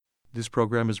This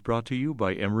program is brought to you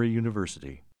by Emory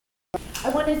University. I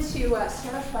wanted to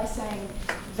start off by saying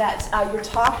that your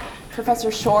talk, Professor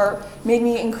Shore, made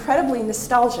me incredibly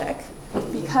nostalgic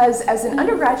because as an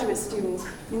undergraduate student,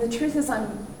 the truth is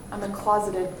I'm a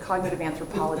closeted cognitive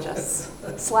anthropologist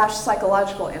 /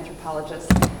 psychological anthropologist.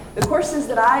 The courses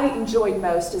that I enjoyed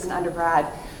most as an undergrad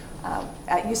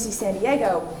at UC San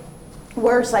Diego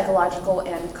were psychological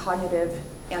and cognitive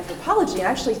anthropology, and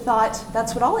I actually thought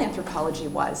that's what all anthropology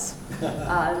was.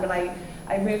 When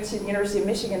I moved to the University of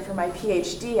Michigan for my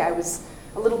PhD, I was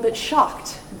a little bit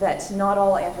shocked that not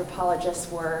all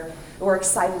anthropologists were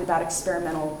excited about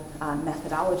experimental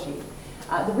methodology.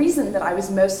 The reason that I was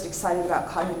most excited about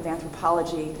cognitive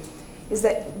anthropology is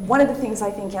that one of the things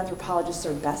I think anthropologists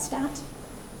are best at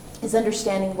is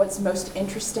understanding what's most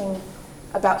interesting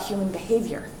about human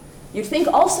behavior. You'd think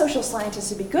all social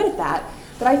scientists would be good at that,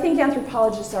 but I think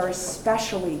anthropologists are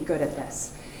especially good at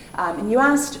this. And you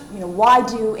asked, why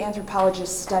do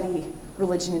anthropologists study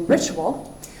religion and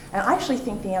ritual? And I actually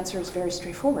think the answer is very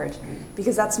straightforward,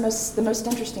 because that's the most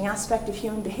interesting aspect of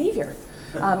human behavior,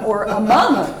 or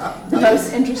among the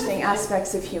most interesting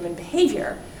aspects of human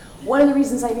behavior. One of the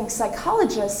reasons I think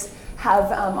psychologists have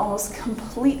almost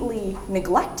completely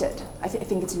neglected, I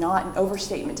think it's not an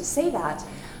overstatement to say that,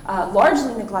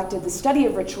 largely neglected the study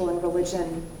of ritual and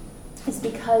religion is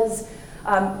because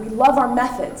we love our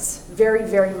methods very,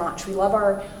 very much. We love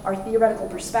our theoretical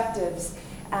perspectives.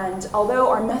 And although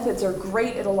our methods are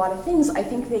great at a lot of things, I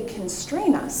think they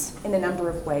constrain us in a number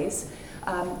of ways.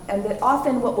 And that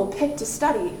often what we'll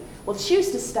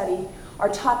choose to study, are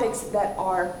topics that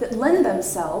lend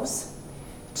themselves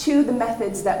to the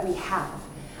methods that we have.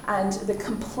 And the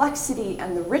complexity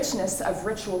and the richness of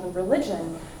ritual and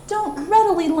religion don't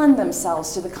readily lend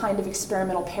themselves to the kind of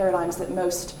experimental paradigms that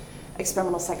most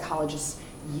experimental psychologists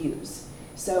use.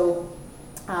 So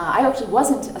I actually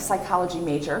wasn't a psychology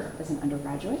major as an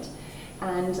undergraduate,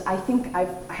 and I think I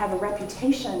have a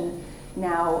reputation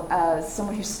now as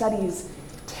someone who studies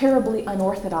terribly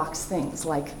unorthodox things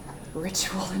like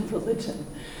ritual and religion.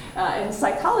 In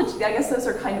psychology, I guess those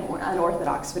are kind of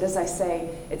unorthodox, but as I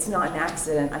say, it's not an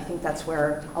accident. I think that's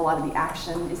where a lot of the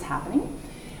action is happening.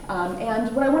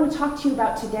 And what I want to talk to you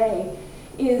about today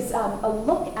is a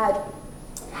look at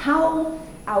how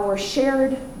our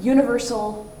shared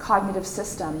universal cognitive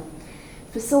system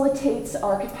facilitates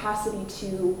our capacity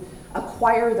to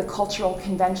acquire the cultural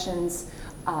conventions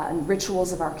and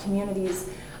rituals of our communities,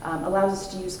 allows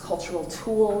us to use cultural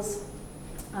tools,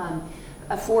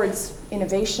 affords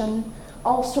innovation,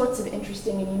 all sorts of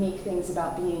interesting and unique things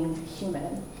about being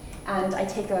human. And I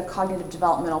take a cognitive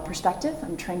developmental perspective.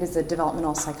 I'm trained as a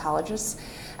developmental psychologist.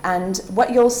 And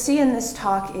what you'll see in this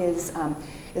talk is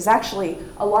actually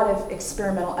a lot of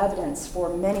experimental evidence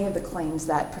for many of the claims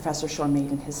that Professor Shore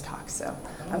made in his talk. So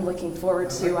I'm looking forward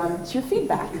to your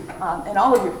feedback and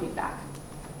all of your feedback.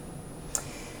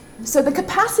 So the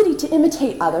capacity to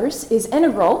imitate others is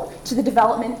integral to the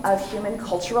development of human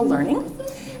cultural learning.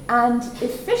 And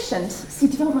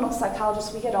developmental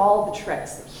psychologists, we get all the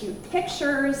tricks, the cute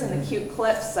pictures and the cute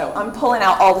clips, so I'm pulling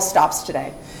out all the stops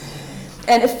today.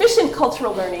 And efficient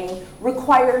cultural learning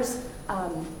requires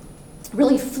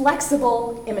really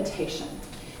flexible imitation.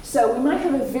 So we might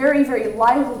have a very, very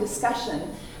lively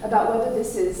discussion about whether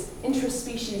this is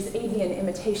intraspecies avian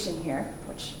imitation here,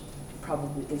 which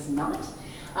probably is not.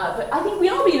 But I think we'd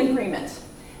all be in agreement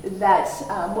that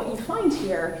what you find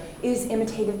here is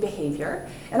imitative behavior.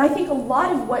 And I think a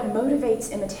lot of what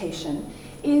motivates imitation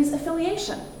is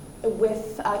affiliation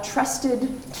with trusted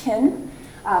kin,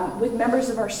 with members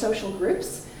of our social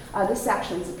groups. This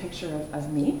actually is a picture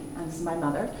of me, and this is my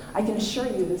mother. I can assure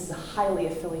you this is a highly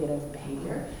affiliative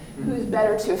behavior. Who's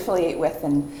better to affiliate with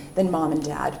than mom and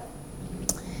dad?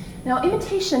 Now,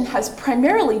 imitation has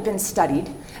primarily been studied,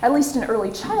 at least in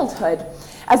early childhood,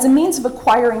 as a means of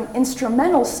acquiring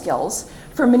instrumental skills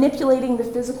for manipulating the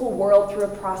physical world through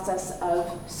a process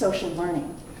of social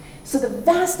learning. So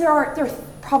there are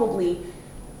probably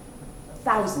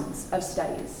thousands of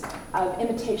studies of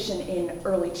imitation in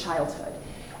early childhood.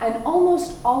 And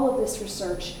almost all of this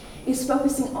research is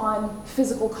focusing on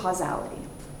physical causality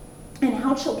and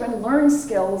how children learn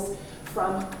skills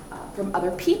from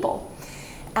other people.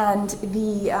 And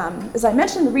as I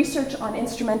mentioned, the research on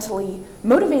instrumentally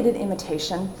motivated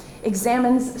imitation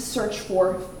examines search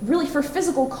for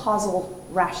physical causal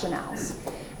rationales.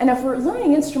 And if we're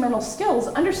learning instrumental skills,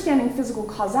 understanding physical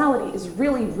causality is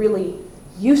really, really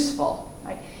useful.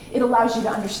 Right? It allows you to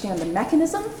understand the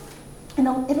mechanism,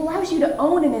 and it allows you to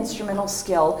own an instrumental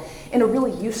skill in a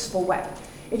really useful way.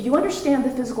 If you understand the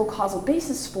physical causal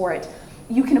basis for it,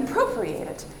 you can appropriate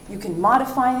it, you can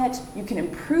modify it, you can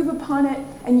improve upon it,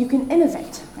 and you can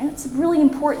innovate. Right? It's really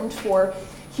important for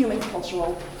human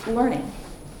cultural learning.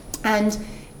 And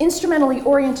instrumentally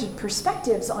oriented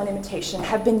perspectives on imitation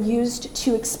have been used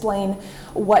to explain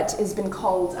what has been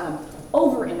called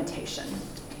over-imitation.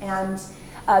 And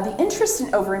the interest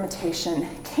in over-imitation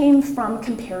came from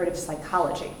comparative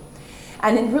psychology,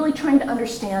 and in really trying to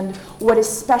understand what is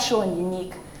special and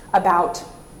unique about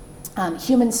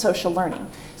human social learning.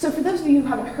 So for those of you who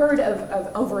haven't heard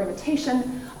of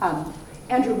over-imitation,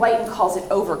 Andrew Whiten calls it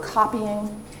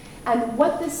over-copying. And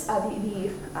what this,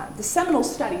 the seminal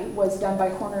study was done by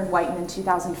Horner and Whiten in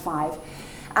 2005.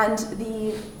 And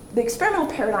the experimental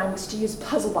paradigm was to use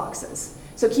puzzle boxes.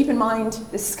 So keep in mind,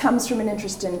 this comes from an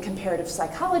interest in comparative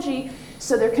psychology.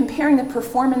 So they're comparing the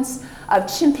performance of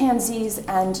chimpanzees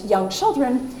and young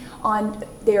children on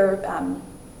their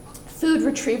food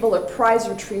retrieval or prize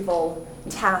retrieval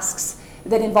tasks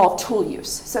that involve tool use.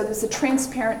 So there's a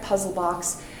transparent puzzle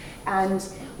box, and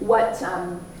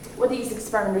what these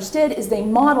experimenters did is they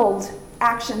modeled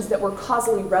actions that were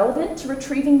causally relevant to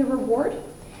retrieving the reward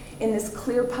in this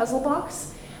clear puzzle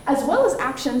box, as well as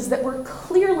actions that were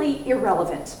clearly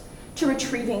irrelevant to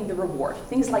retrieving the reward,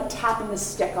 things like tapping the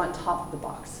stick on top of the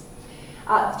box.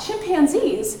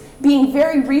 Chimpanzees, being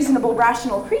very reasonable,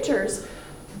 rational creatures,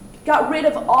 got rid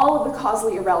of all of the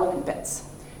causally irrelevant bits.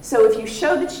 So if you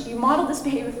show that you model this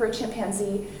behavior for a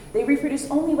chimpanzee, they reproduce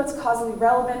only what's causally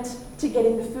relevant to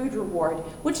getting the food reward,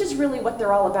 which is really what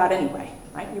they're all about anyway.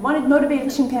 Right? You want to motivate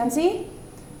a chimpanzee?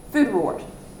 Food reward.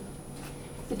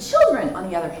 The children, on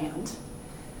the other hand,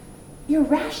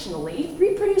 irrationally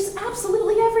reproduce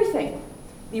absolutely everything.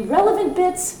 The relevant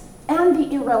bits and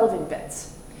the irrelevant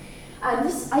bits. And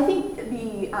this, I think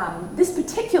this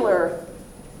particular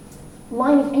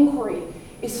line of inquiry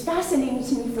is fascinating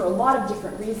to me for a lot of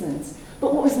different reasons.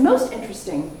 But what was most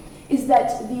interesting is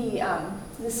that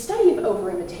the study of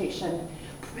over-imitation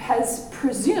has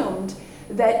presumed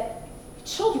that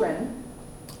children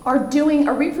are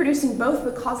reproducing both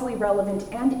the causally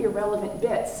relevant and irrelevant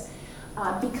bits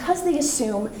because they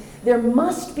assume there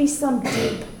must be some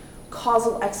deep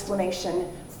causal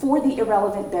explanation for the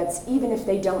irrelevant bits, even if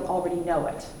they don't already know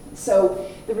it. So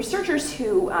the researchers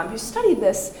who studied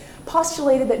this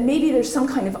postulated that maybe there's some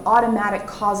kind of automatic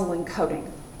causal encoding.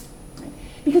 Right?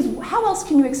 Because how else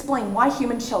can you explain why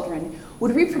human children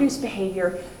would reproduce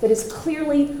behavior that is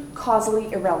clearly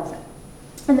causally irrelevant?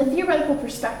 And the theoretical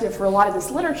perspective for a lot of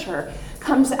this literature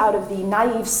comes out of the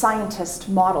naive scientist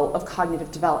model of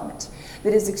cognitive development.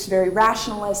 That is, it's very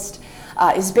rationalist,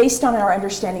 is based on our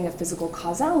understanding of physical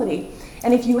causality.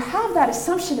 And if you have that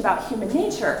assumption about human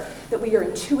nature, that we are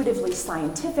intuitively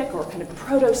scientific or kind of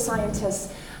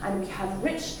proto-scientists, and we have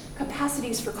rich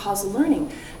capacities for causal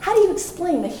learning, how do you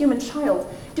explain a human child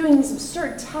doing these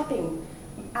absurd tapping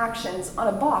actions on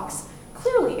a box,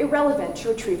 clearly irrelevant to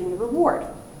retrieving the reward?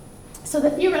 So the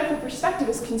theoretical perspective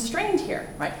is constrained here,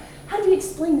 right? How do we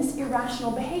explain this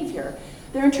irrational behavior?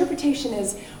 Their interpretation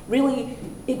is really,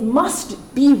 it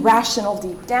must be rational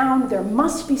deep down. There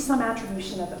must be some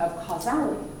attribution of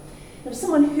causality. Now,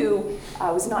 someone who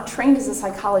was not trained as a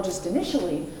psychologist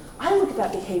initially, I look at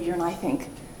that behavior and I think,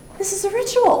 this is a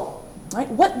ritual, right?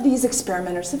 What these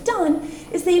experimenters have done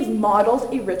is they've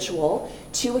modeled a ritual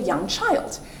to a young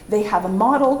child. They have a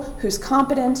model who's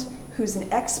competent, who's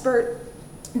an expert.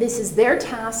 This is their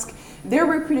task. They're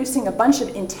reproducing a bunch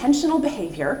of intentional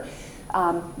behavior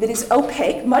that is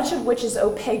opaque, much of which is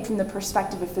opaque from the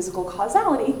perspective of physical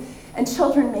causality, and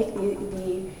children make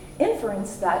the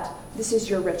inference that this is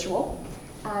your ritual,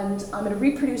 and I'm going to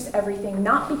reproduce everything,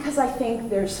 not because I think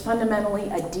there's fundamentally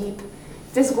a deep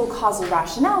physical causal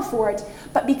rationale for it,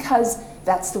 but because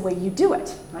that's the way you do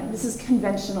it. Right? This is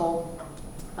conventional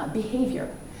behavior.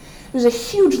 There's a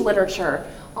huge literature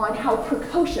on how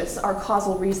precocious our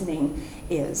causal reasoning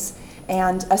is.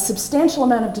 And a substantial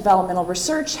amount of developmental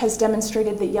research has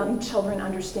demonstrated that young children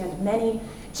understand many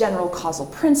general causal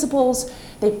principles.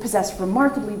 They possess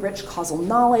remarkably rich causal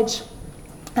knowledge.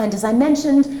 And as I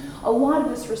mentioned, a lot of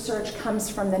this research comes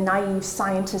from the naive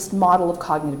scientist model of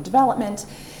cognitive development.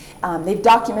 They've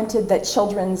documented that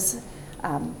children's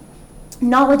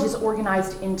knowledge is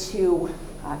organized into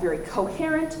very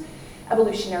coherent,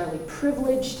 evolutionarily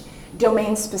privileged,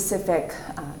 domain-specific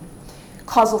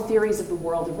causal theories of the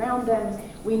world around them.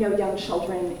 We know young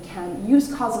children can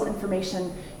use causal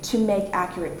information to make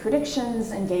accurate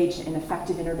predictions, engage in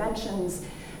effective interventions,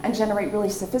 and generate really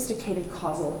sophisticated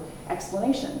causal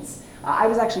explanations. I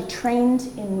was actually trained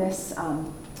in this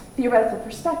theoretical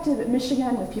perspective at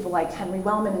Michigan with people like Henry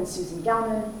Wellman and Susan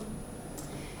Gellman.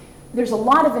 There's a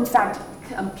lot of, in fact,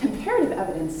 comparative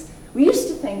evidence We used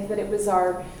to think that it was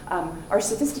our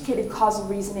sophisticated causal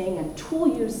reasoning and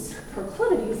tool use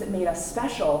proclivities that made us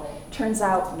special. Turns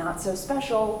out, not so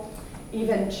special.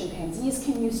 Even chimpanzees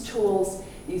can use tools.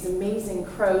 These amazing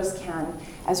crows can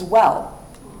as well.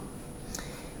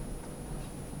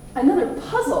 Another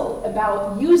puzzle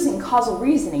about using causal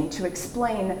reasoning to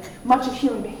explain much of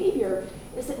human behavior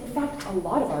is that, in fact, a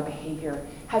lot of our behavior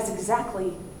has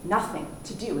exactly nothing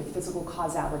to do with physical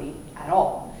causality at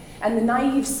all. And the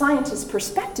naive scientist's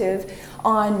perspective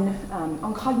on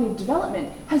cognitive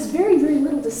development has very, very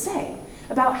little to say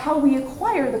about how we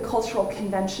acquire the cultural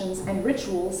conventions and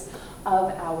rituals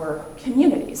of our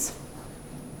communities.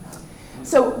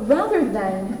 So rather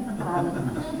than,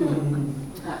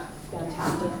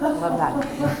 fantastic, love that.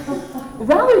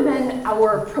 Rather than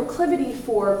our proclivity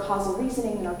for causal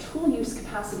reasoning and our tool use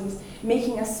capacities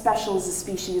making us special as a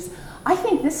species, I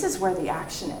think this is where the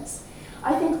action is.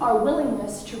 I think our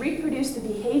willingness to reproduce the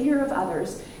behavior of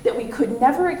others that we could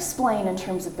never explain in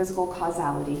terms of physical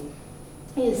causality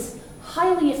is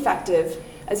highly effective,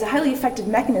 as a highly effective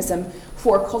mechanism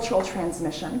for cultural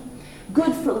transmission,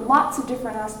 good for lots of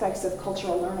different aspects of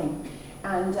cultural learning.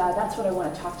 And that's what I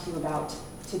want to talk to you about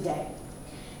today.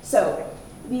 So,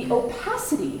 the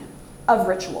opacity of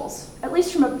rituals, at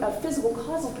least from a physical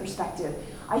causal perspective,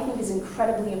 I think is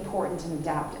incredibly important and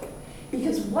adaptive.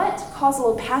 Because what causal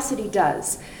opacity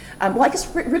does, well, I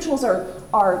guess rituals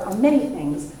are many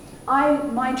things.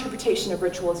 My interpretation of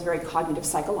ritual is very cognitive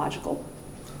psychological,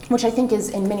 which I think is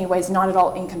in many ways not at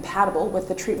all incompatible with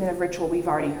the treatment of ritual we've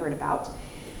already heard about.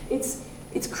 It's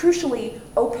crucially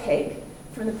opaque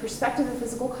from the perspective of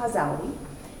physical causality,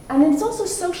 and then it's also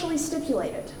socially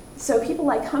stipulated. So people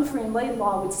like Humphrey and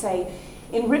Laidlaw would say,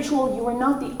 in ritual, you are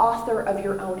not the author of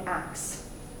your own acts.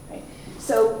 Right?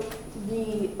 So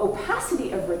the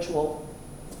opacity of ritual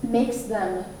makes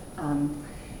them,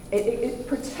 it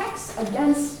protects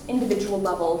against individual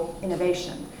level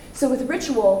innovation. So with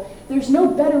ritual, there's no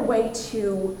better way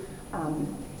to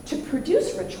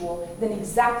produce ritual than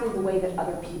exactly the way that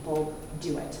other people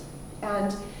do it.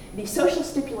 And the social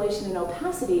stipulation and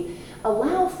opacity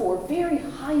allow for very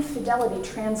high fidelity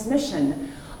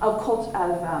transmission of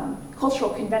cultural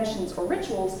conventions or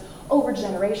rituals over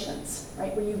generations,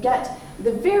 right? Where you get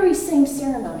the very same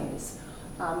ceremonies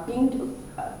being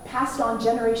passed on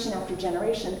generation after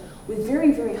generation with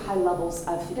very, very high levels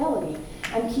of fidelity.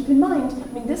 And keep in mind,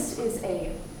 I mean, these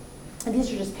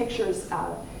are just pictures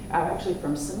actually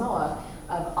from Samoa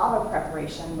of ava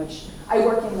preparation, which I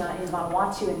work in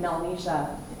Vanuatu in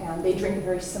Melanesia, and they drink a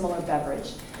very similar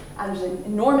beverage. And there's an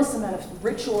enormous amount of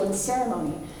ritual and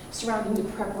ceremony surrounding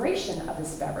the preparation of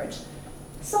this beverage.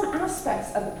 Some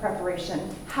aspects of the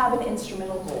preparation have an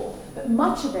instrumental goal, but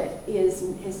much of it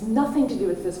is nothing to do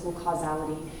with physical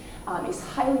causality, is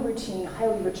highly routine,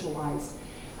 highly ritualized,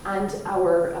 and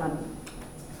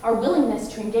our willingness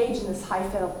to engage in this high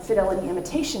fidelity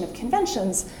imitation of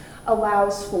conventions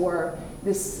allows for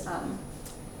this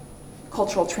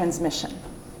cultural transmission.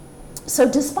 So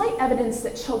despite evidence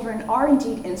that children are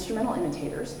indeed instrumental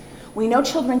imitators, we know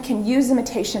children can use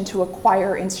imitation to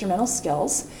acquire instrumental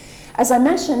skills. As I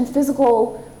mentioned,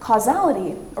 physical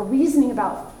causality, or reasoning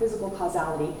about physical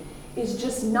causality, is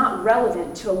just not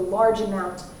relevant to a large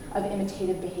amount of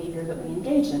imitative behavior that we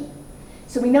engage in.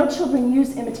 So we know children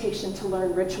use imitation to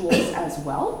learn rituals as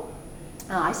well.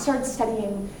 I started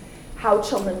studying how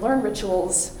children learn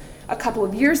rituals a couple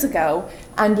of years ago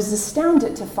and was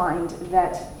astounded to find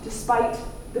that despite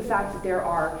the fact that there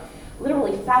are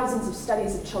literally thousands of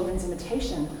studies of children's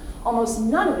imitation, almost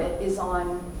none of it is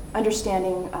on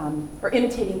understanding or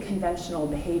imitating conventional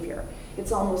behavior.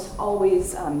 It's almost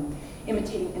always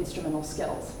imitating instrumental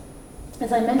skills.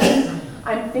 As I mentioned,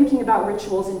 I'm thinking about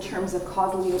rituals in terms of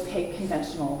causally opaque,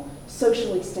 conventional,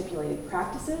 socially stipulated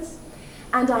practices.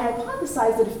 And I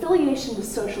hypothesize that affiliation with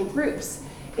social groups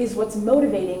is what's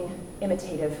motivating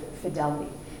imitative fidelity.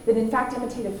 That in fact,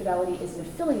 imitative fidelity is an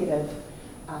affiliative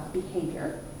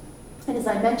behavior. And as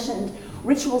I mentioned,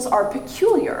 rituals are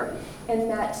peculiar in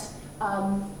that,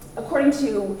 according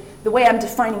to the way I'm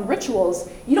defining rituals,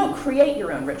 you don't create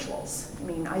your own rituals. I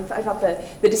mean, I thought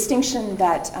the distinction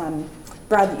that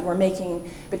Brad, that you were making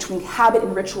between habit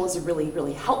and ritual is a really,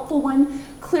 really helpful one.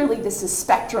 Clearly, this is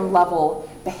spectrum level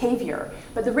behavior.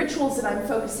 But the rituals that I'm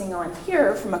focusing on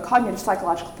here from a cognitive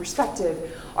psychological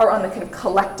perspective are on the kind of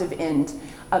collective end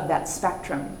of that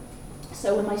spectrum.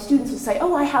 So when my students will say,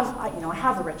 oh, I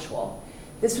have a ritual.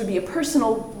 This would be a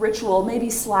personal ritual, maybe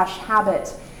slash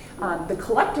habit. The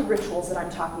collective rituals that I'm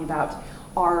talking about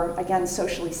are, again,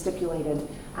 socially stipulated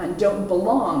and don't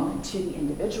belong to the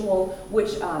individual,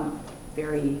 which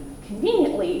very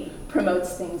conveniently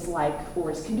promotes things like,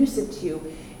 or is conducive to,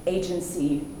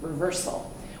 agency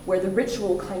reversal, where the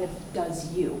ritual kind of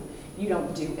does you. You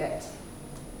don't do it.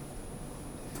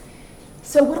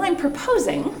 So what I'm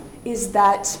proposing is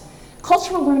that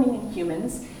cultural learning in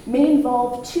humans may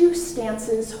involve two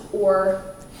stances, or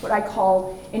what I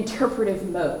call interpretive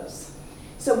modes.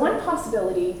 So one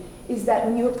possibility is that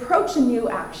when you approach a new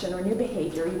action or new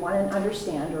behavior you want to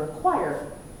understand or acquire,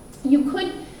 you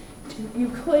could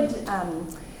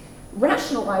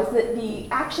rationalize that the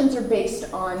actions are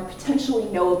based on potentially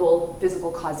knowable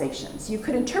physical causations. You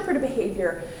could interpret a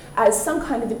behavior as some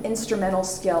kind of an instrumental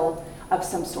skill of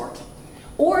some sort.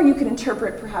 Or you could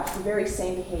interpret perhaps the very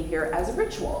same behavior as a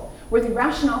ritual, where the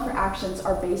rationale for actions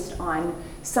are based on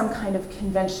some kind of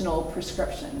conventional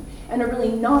prescription and are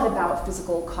really not about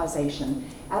physical causation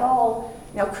at all.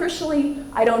 Now, crucially,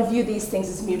 I don't view these things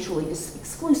as mutually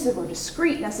exclusive or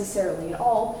discrete necessarily at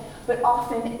all, but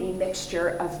often a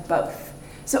mixture of both.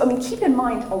 So, keep in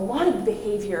mind, a lot of the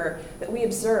behavior that we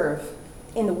observe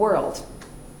in the world,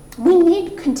 we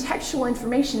need contextual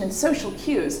information and social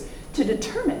cues to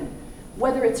determine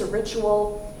whether it's a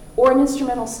ritual or an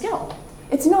instrumental skill.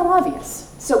 It's not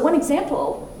obvious. So one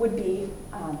example would be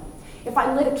if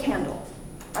I lit a candle,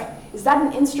 right? Is that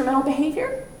an instrumental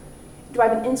behavior? Do I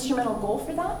have an instrumental goal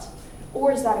for that?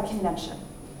 Or is that a convention?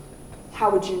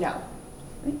 How would you know?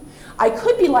 Right? I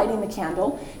could be lighting the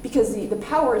candle because the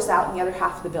power is out in the other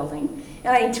half of the building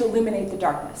and I need to illuminate the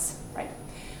darkness, right?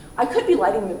 I could be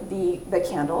lighting the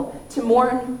candle to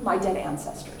mourn my dead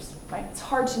ancestors, right? It's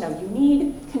hard to know. You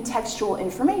need contextual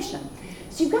information.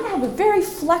 So you've got to have a very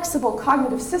flexible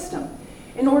cognitive system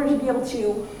in order to be able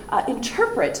to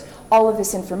interpret all of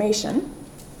this information.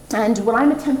 And what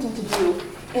I'm attempting to do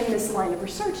in this line of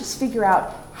research is figure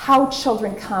out how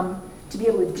children come to be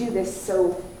able to do this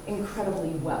so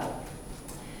incredibly well.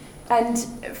 And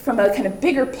from a kind of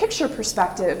bigger picture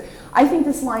perspective, I think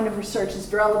this line of research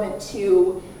is relevant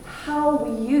to how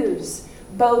we use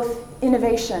both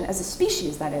innovation as a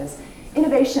species, that is,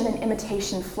 innovation and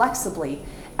imitation flexibly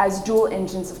as dual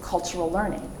engines of cultural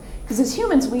learning. Because as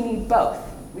humans, we need both.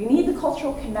 We need the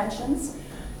cultural conventions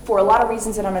for a lot of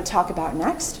reasons that I'm going to talk about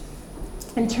next,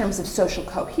 in terms of social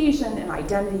cohesion and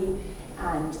identity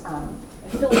and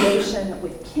affiliation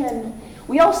with kin.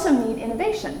 We also need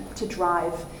innovation to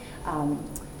drive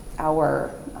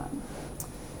our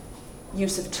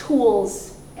use of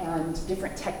tools and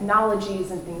different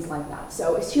technologies and things like that.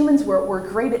 So as humans, we're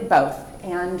great at both.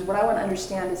 And what I want to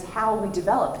understand is how we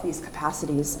develop these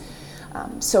capacities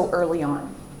so early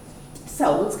on.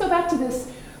 So let's go back to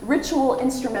this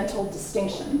ritual-instrumental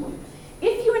distinction.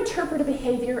 If you interpret a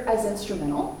behavior as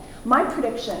instrumental, my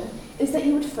prediction is that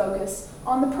you would focus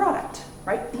on the product,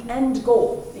 right? The end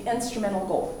goal, the instrumental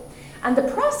goal. And the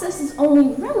process is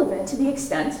only relevant to the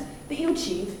extent that you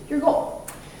achieve your goal.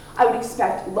 I would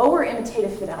expect lower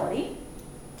imitative fidelity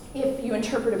if you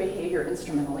interpret a behavior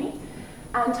instrumentally,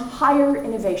 and higher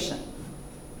innovation.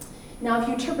 Now, if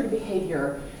you interpret a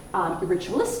behavior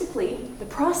ritualistically, the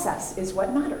process is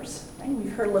what matters. Right?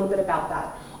 We've heard a little bit about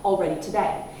that already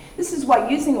today. This is why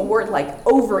using a word like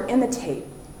over-imitate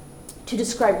to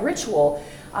describe ritual,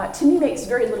 to me, makes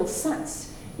very little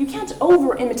sense. You can't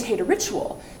over-imitate a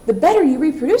ritual. The better you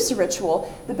reproduce a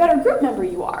ritual, the better group member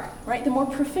you are, right? The more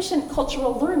proficient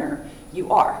cultural learner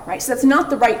you are, right? So that's not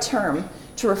the right term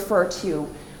to refer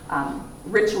to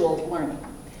ritual learning.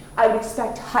 I would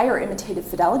expect higher imitative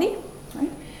fidelity, right?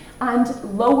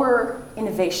 And lower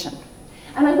innovation.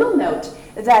 And I will note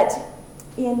that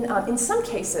in some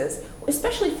cases,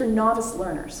 especially for novice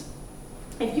learners,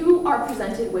 if you are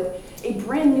presented with a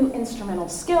brand new instrumental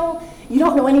skill, you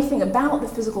don't know anything about the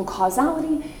physical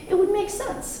causality, it would make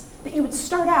sense that you would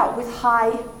start out with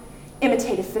high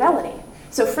imitative fidelity.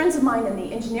 So friends of mine in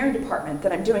the engineering department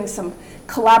that I'm doing some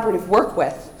collaborative work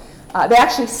with, they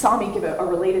actually saw me give a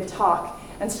related talk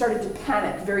and started to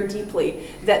panic very deeply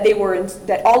that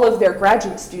that all of their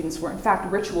graduate students were in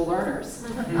fact ritual learners.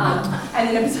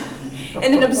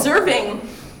 And in observing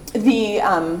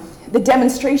the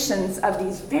demonstrations of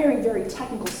these very, very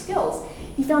technical skills,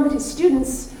 he found that his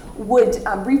students would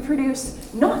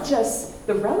reproduce not just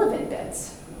the relevant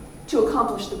bits to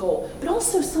accomplish the goal, but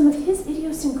also some of his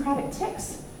idiosyncratic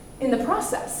tics in the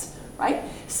process, right?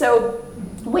 So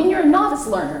when you're a novice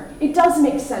learner, it does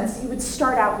make sense you would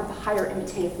start out with a higher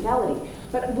imitative fidelity.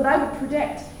 But what I would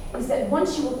predict is that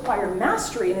once you acquire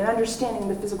mastery and an understanding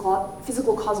of the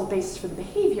physical causal basis for the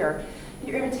behavior,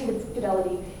 your imitative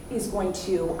fidelity is going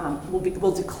to,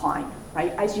 will decline,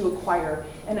 right, as you acquire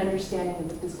an understanding of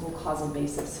the physical causal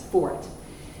basis for it.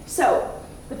 So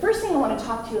the first thing I want to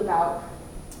talk to you about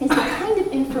is the kind of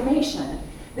information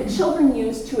that children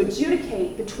use to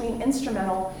adjudicate between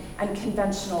instrumental and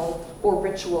conventional or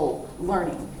ritual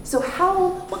learning. So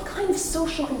what kind of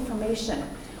social information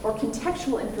or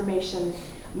contextual information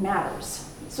matters?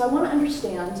 So I want to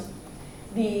understand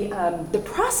the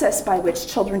process by which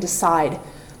children decide,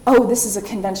 oh, this is a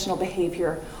conventional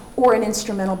behavior or an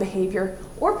instrumental behavior,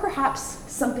 or perhaps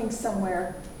something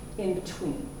somewhere in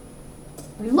between.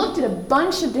 We looked at a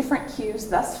bunch of different cues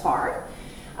thus far.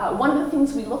 One of the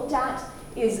things we looked at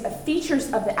is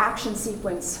features of the action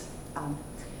sequence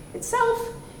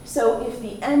itself. So if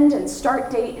the end and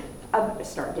start state of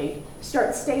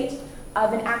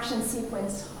an action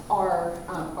sequence are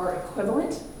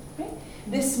equivalent, okay?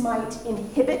 This might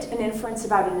inhibit an inference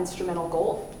about an instrumental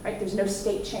goal, right? There's no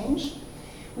state change.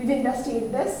 We've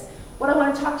investigated this. What I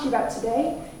want to talk to you about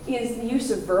today is the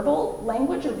use of verbal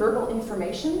language or verbal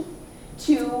information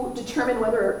to determine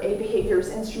whether a behavior is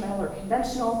instrumental or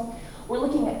conventional. We're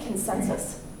looking at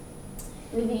consensus.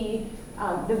 The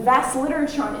vast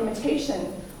literature on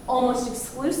imitation almost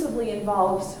exclusively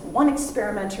involves one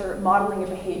experimenter modeling a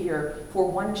behavior for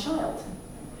one child,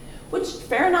 which,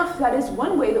 fair enough, that is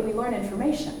one way that we learn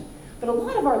information. But a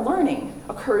lot of our learning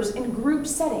occurs in group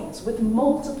settings with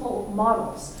multiple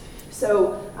models.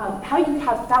 So how you could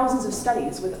have thousands of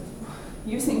studies with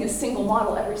using a single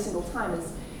model every single time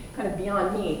is kind of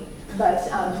beyond me.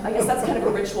 But I guess that's kind of a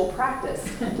ritual practice.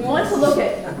 We want to look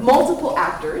at multiple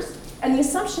actors, and the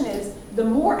assumption is the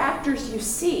more actors you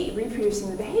see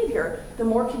reproducing the behavior, the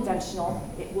more conventional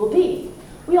it will be.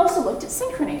 We also looked at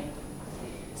synchrony.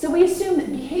 So we assume that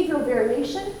behavioral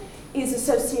variation is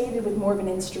associated with more of an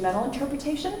instrumental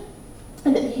interpretation,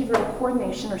 and that behavioral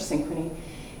coordination or synchrony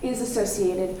is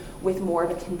associated with more of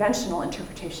a conventional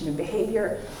interpretation of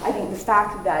behavior. I think the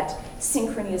fact that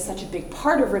synchrony is such a big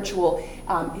part of ritual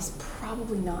is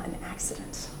probably not an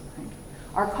accident. Right?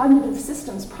 Our cognitive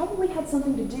systems probably had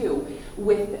something to do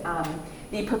with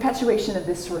the perpetuation of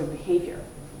this sort of behavior.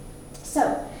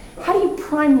 So, how do you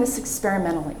prime this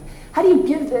experimentally? How do you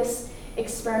give this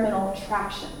experimental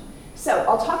traction? So,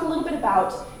 I'll talk a little bit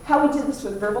about how we did this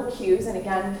with verbal cues, and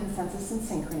again, consensus and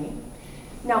synchrony.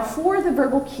 Now, for the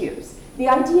verbal cues, the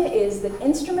idea is that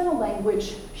instrumental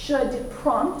language should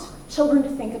prompt children to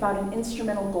think about an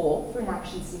instrumental goal for an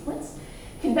action sequence.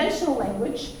 Conventional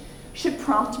language should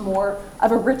prompt more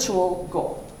of a ritual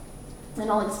goal.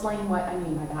 And I'll explain what I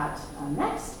mean by that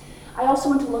next. I also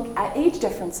want to look at age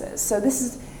differences. So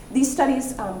these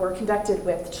studies were conducted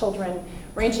with children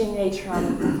ranging in age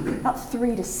from about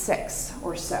 3 to 6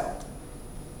 or so.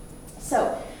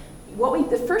 So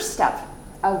the first step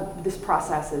of this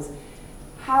process is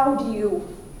how do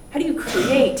you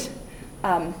create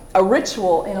a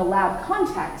ritual in a lab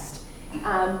context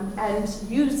and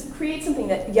create something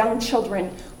that young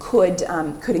children could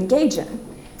engage in.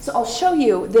 So I'll show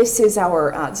you. This is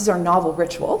our novel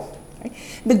ritual. Right?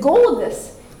 The goal of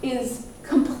this is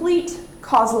complete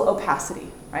causal opacity.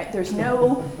 Right? There's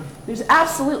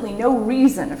absolutely no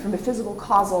reason from a physical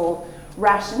causal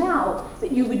rationale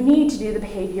that you would need to do the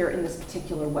behavior in this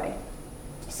particular way.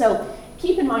 So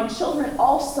keep in mind, children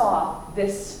all saw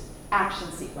this action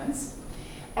sequence,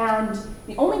 and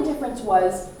the only difference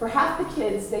was for half the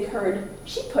kids, they heard,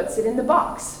 she puts it in the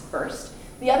box first.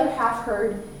 The other half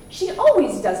heard, she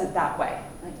always does it that way.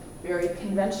 Like, very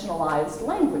conventionalized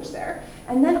language there.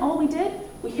 And then all we did,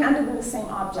 we handed them the same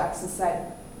objects and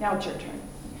said, now it's your turn.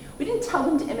 We didn't tell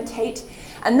them to imitate.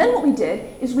 And then what we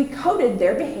did is we coded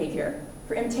their behavior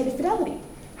for imitative fidelity.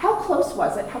 How close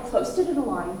was it? How close did it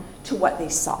align to what they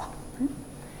saw?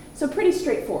 So pretty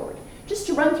straightforward. Just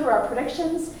to run through our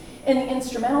predictions, in the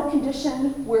instrumental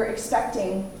condition, we're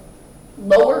expecting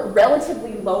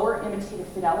relatively lower imitative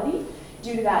fidelity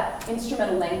due to that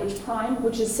instrumental language prime,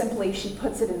 which is simply she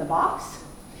puts it in the box.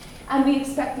 And we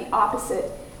expect the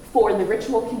opposite for the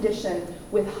ritual condition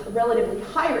with relatively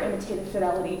higher imitative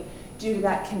fidelity due to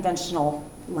that conventional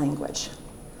language.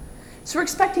 So we're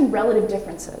expecting relative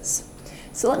differences.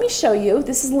 So let me show you.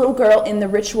 This is a little girl in the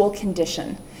ritual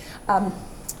condition.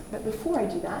 But before I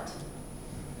do that,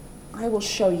 I will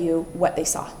show you what they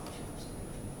saw.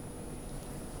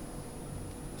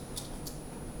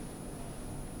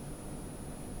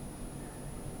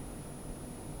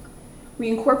 We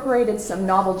incorporated some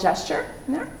novel gesture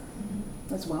in there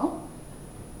as well.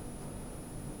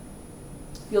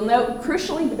 You'll note,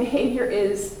 crucially, the behavior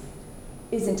is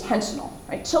intentional.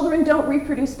 Right? Children don't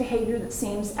reproduce behavior that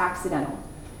seems accidental.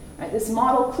 Right? This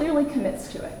model clearly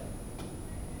commits to it.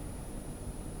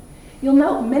 You'll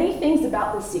note many things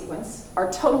about this sequence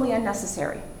are totally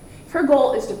unnecessary. If her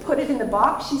goal is to put it in the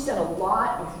box, she's done a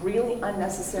lot of really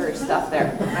unnecessary stuff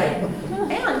there, right?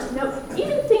 And note,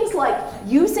 even things like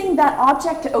using that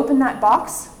object to open that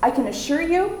box, I can assure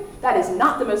you that is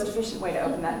not the most efficient way to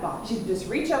open that box. You can just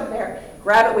reach over there,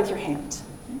 grab it with your hand.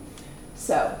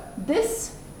 So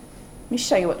this, let me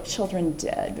show you what children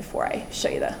did before I show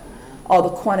you all the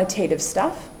quantitative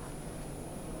stuff.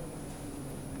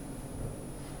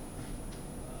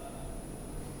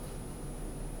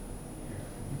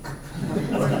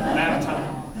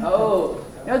 Oh,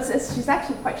 no, she's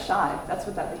actually quite shy. That's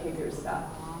what that behavior is about.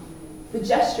 The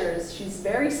gestures, she's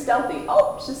very stealthy.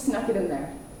 Oh, she snuck it in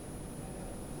there.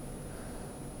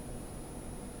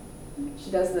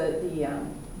 She does the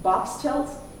box tilt.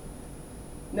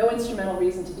 No instrumental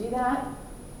reason to do that.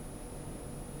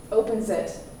 Opens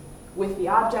it with the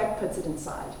object, puts it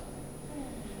inside.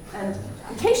 And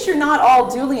in case you're not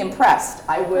all duly impressed,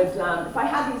 I would, if I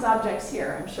had these objects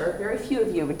here, I'm sure very few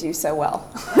of you would do so well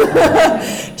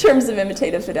in terms of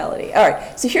imitative fidelity. All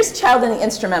right, so here's a child in the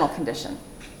instrumental condition.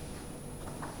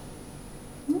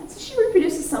 So she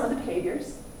reproduces some of the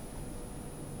behaviors,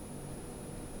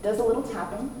 does a little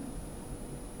tapping,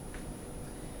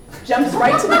 jumps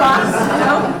right to the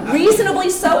box, reasonably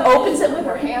so, opens it with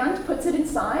her hand, puts it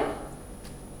inside.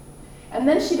 And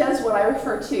then she does what I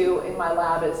refer to in my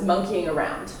lab as monkeying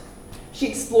around. She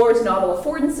explores novel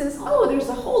affordances. Oh, there's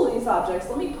a hole in these objects.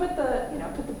 Let me put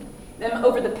them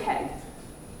over the peg.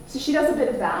 So she does a bit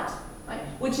of that, right,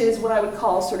 which is what I would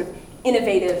call sort of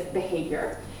innovative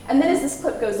behavior. And then as this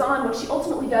clip goes on, what she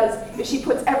ultimately does is she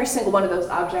puts every single one of those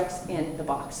objects in the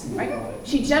box, right?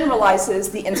 She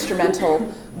generalizes the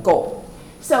instrumental goal.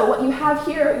 So what you have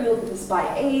here, you look at this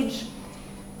by age.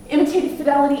 Imitative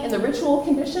fidelity in the ritual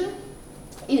condition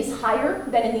is higher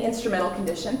than in the instrumental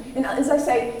condition. And as I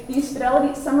say, these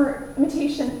fidelity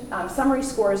imitation summary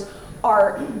scores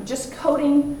are just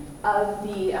coding of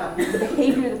the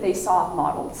behavior that they saw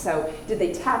modeled. So did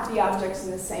they tap the objects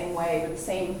in the same way,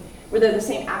 were there the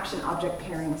same action-object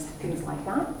pairings, things like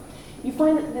that. You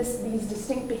find that these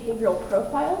distinct behavioral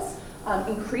profiles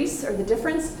increase, or the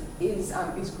difference is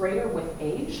greater with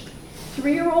age.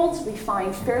 3-year-olds, we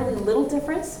find fairly little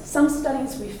difference. Some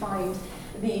studies we find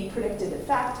the predicted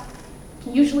effect.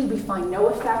 Usually we find no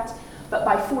effect, but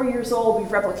by 4 years old,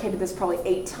 we've replicated this probably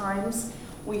 8 times.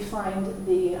 We find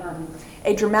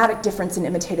a dramatic difference in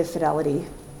imitative fidelity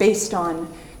based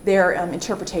on their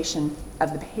interpretation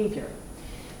of the behavior.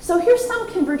 So here's some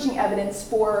converging evidence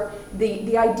for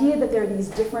the idea that there are these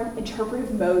different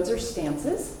interpretive modes or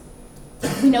stances.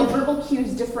 We know verbal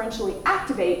cues differentially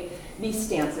activate these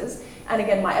stances. And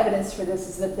again, my evidence for this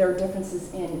is that there are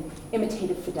differences in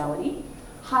imitative fidelity,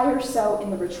 higher so in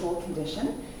the ritual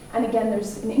condition. And again,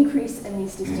 there's an increase in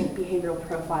these distinct behavioral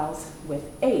profiles with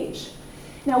age.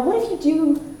 Now, what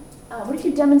if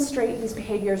you demonstrate these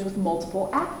behaviors with multiple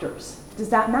actors? Does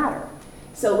that matter?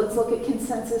 So let's look at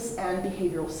consensus and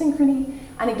behavioral synchrony.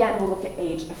 And again, we'll look at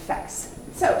age effects.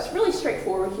 So it's really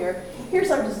straightforward here. Here's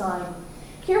our design.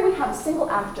 Here we have a single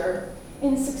actor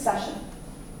in succession.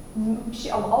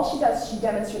 All she does is she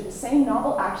demonstrates the same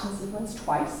novel action sequence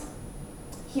twice.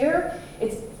 Here,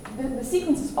 the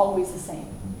sequence is always the same.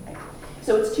 Right?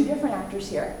 So it's 2 different actors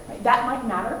here. Right? That might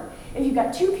matter. If you've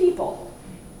got 2 people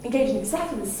engaged in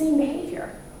exactly the same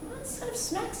behavior, well, that kind of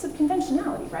smacks of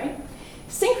conventionality, right?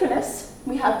 Synchronous,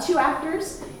 we have 2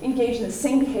 actors engaged in the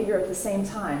same behavior at the same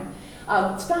time.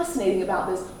 What's fascinating about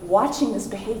this, watching this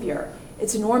behavior,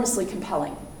 it's enormously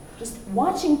compelling. Just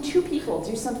watching 2 people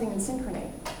do something in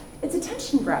synchrony. It's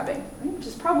attention grabbing, right? Which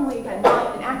is probably, again,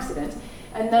 not an accident.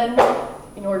 And then,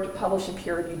 in order to publish in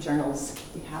peer-reviewed journals,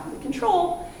 we have the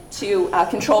control to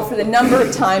control for the number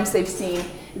of times they've seen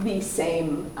the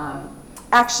same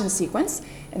action sequence.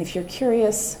 And if you're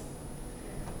curious,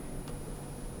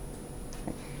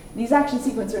 these action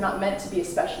sequences are not meant to be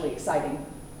especially exciting,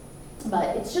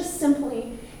 but it's just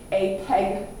simply a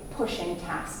peg pushing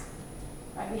task.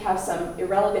 Right? We have some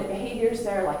irrelevant behaviors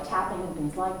there, like tapping and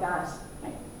things like that.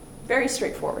 Right? Very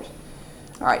straightforward.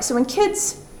 All right, so in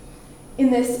kids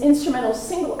in this instrumental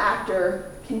single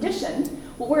actor condition,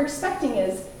 what we're expecting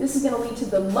is this is going to lead to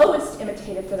the lowest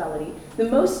imitative fidelity, the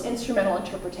most instrumental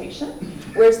interpretation,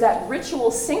 whereas that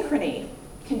ritual synchrony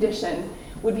condition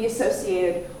would be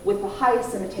associated with the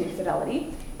highest imitative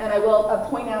fidelity. And I will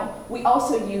point out, we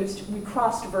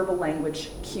crossed verbal language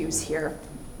cues here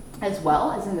as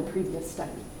well as in the previous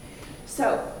study.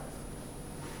 So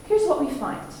here's what we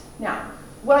find. Now,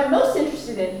 what I'm most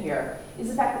interested in here is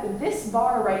the fact that this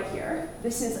bar right here,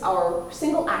 this is our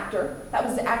single actor, that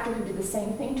was the actor who did the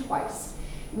same thing twice,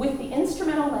 with the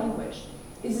instrumental language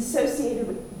is associated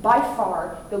with, by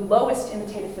far, the lowest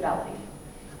imitative fidelity.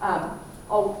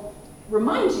 I'll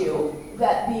remind you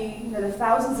that the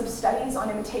thousands of studies on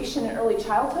imitation in early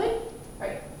childhood,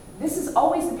 right, this is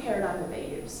always the paradigm that they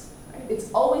use. Right?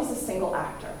 It's always a single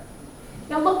actor.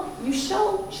 Now look, you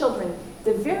show children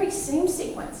the very same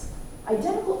sequence,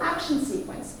 identical action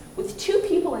sequence, with two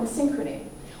people in synchrony,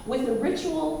 with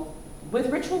ritual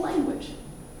language.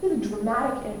 Look at the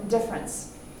dramatic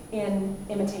difference in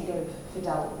imitative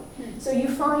fidelity. So you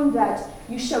find that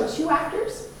you show two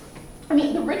actors. I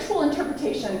mean, the ritual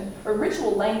interpretation or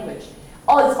ritual language is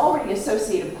already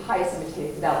associated with the highest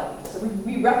imitative fidelity. So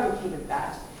we replicated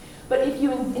that. But if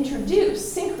you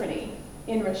introduce synchrony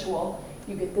in ritual,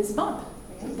 you get this bump.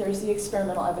 Right? There's the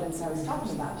experimental evidence I was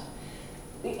talking about.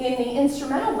 In the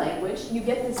instrumental language, you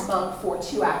get this bump for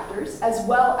two actors as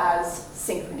well as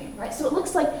synchrony. Right? So it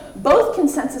looks like both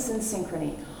consensus and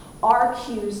synchrony are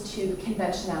cues to the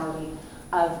conventionality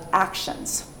of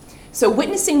actions. So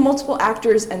witnessing multiple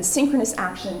actors and synchronous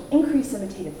action increase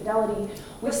imitative fidelity.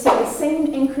 We see the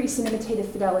same increase in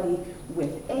imitative fidelity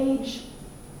with age.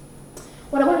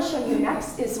 What I want to show you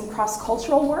next is some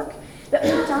cross-cultural work that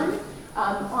we've done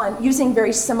on using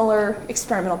very similar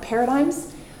experimental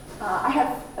paradigms. I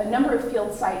have a number of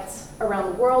field sites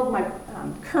around the world. My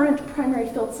current primary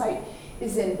field site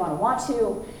is in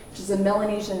Vanuatu, which is a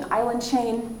Melanesian island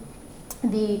chain.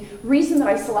 The reason that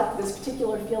I selected this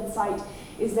particular field site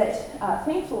is that,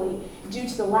 thankfully, due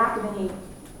to the lack of any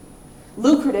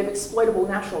lucrative, exploitable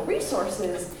natural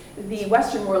resources, the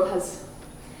Western world has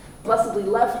blessedly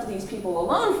left these people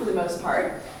alone for the most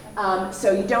part.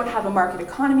 So you don't have a market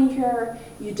economy here.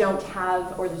 You don't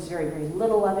have, or there's very, very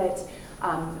little of it.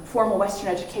 Formal Western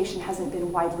education hasn't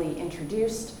been widely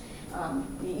introduced.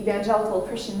 The evangelical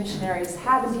Christian missionaries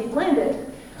have indeed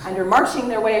landed and are marching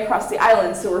their way across the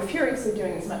island, so we're furiously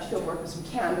doing as much field work as we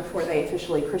can before they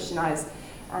officially Christianize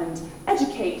and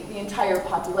educate the entire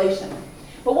population.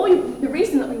 But the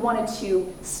reason that we wanted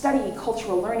to study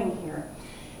cultural learning here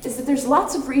is that there's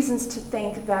lots of reasons to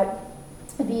think that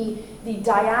the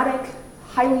dyadic,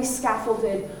 highly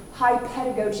scaffolded, high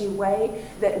pedagogy way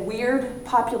that weird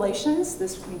populations,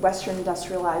 this Western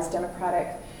industrialized, democratic,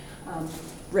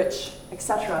 rich,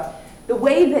 etc., the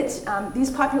way that these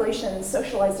populations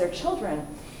socialize their children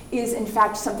is in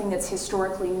fact something that's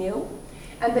historically new,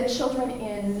 and that children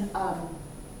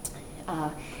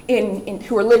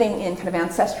who are living in kind of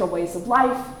ancestral ways of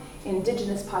life,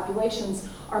 indigenous populations,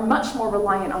 are much more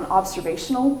reliant on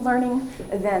observational learning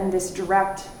than this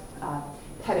direct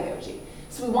pedagogy.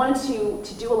 So we wanted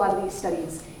to do a lot of these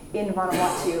studies in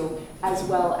Vanuatu as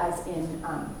well as in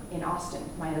Austin,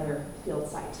 my other field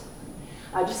site.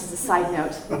 Just as a side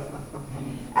note.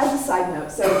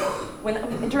 So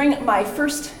during my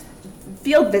first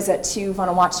field visit to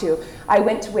Vanuatu, I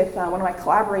went with one of my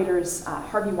collaborators,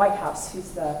 Harvey Whitehouse,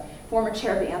 who's the former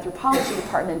chair of the anthropology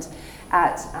department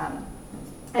at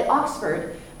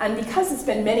Oxford. And because it's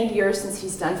been many years since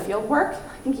he's done field work,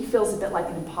 I think he feels a bit like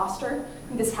an imposter. I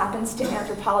think this happens to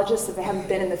anthropologists if they haven't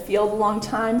been in the field a long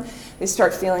time. They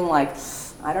start feeling like,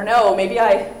 I don't know, maybe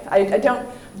I don't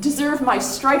deserve my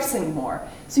stripes anymore.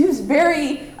 So he was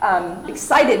very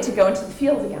excited to go into the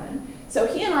field again. So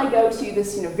he and I go to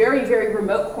this very, very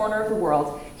remote corner of the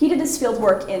world. He did his field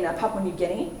work in Papua New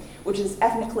Guinea, which is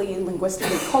ethnically,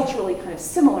 linguistically, culturally kind of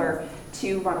similar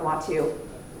to Vanuatu,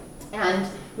 and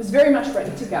was very much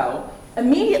ready to go.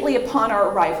 Immediately upon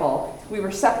our arrival, we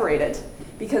were separated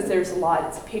because it's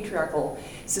a patriarchal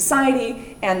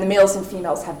society, and the males and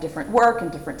females have different work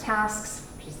and different tasks,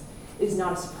 which is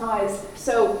not a surprise.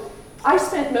 So I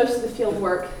spent most of the field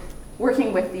work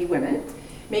working with the women,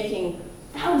 making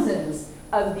thousands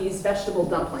of these vegetable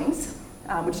dumplings,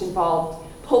 which involved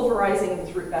pulverizing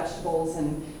these root vegetables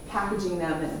and packaging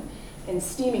them and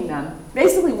steaming them,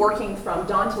 basically working from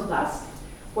dawn till dusk,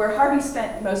 where Harvey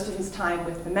spent most of his time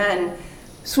with the men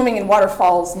swimming in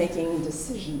waterfalls making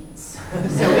decisions.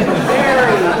 So it was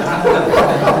very...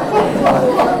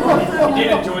 He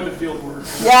did enjoy the field work.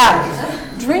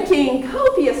 Yeah, drinking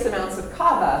copious amounts of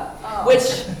kava,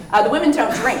 which the women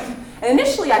don't drink. And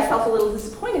initially I felt a little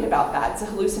disappointed about that. It's a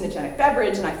hallucinogenic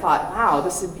beverage, and I thought, wow,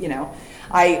 this is,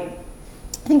 I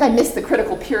think I missed the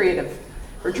critical period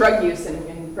for drug use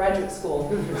in graduate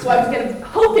school. So I was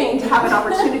hoping to have an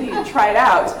opportunity to try it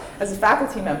out as a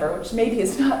faculty member, which maybe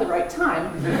is not the right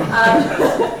time.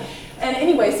 And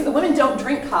anyway, so the women don't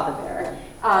drink kava there,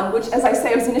 which, as I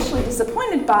say, I was initially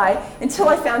disappointed by until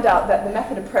I found out that the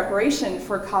method of preparation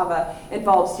for kava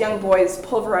involves young boys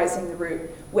pulverizing the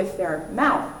root with their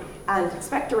mouth and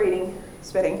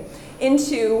spitting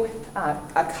into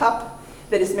a cup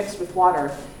that is mixed with water.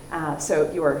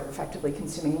 So you are effectively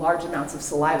consuming large amounts of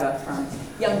saliva from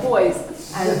young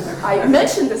boys. And I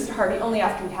mentioned this to Harvey only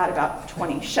after we had about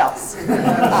 20 shells.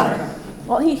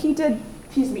 Well, he did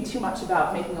tease me too much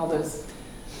about making all those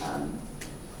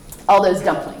all those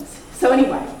dumplings. So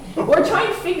anyway, what we're trying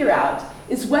to figure out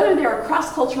is whether there are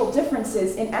cross-cultural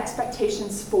differences in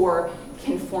expectations for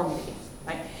conformity.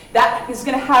 Right? That is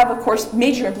going to have, of course,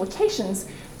 major implications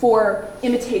for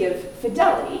imitative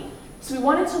fidelity. So we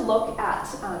wanted to look at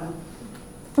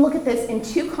this in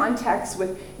two contexts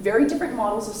with very different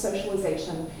models of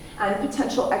socialization and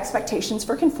potential expectations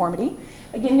for conformity.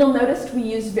 Again, you'll notice we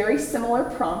use very similar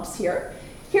prompts here.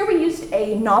 Here we used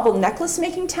a novel necklace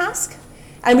making task.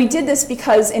 And we did this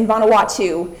because in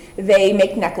Vanuatu, they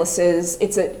make necklaces.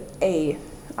 It's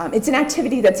an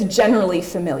activity that's generally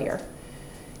familiar.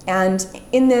 And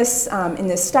in this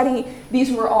study,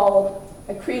 these were all,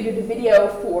 I created a video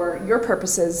for your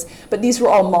purposes, but these were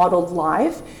all modeled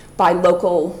live by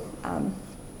local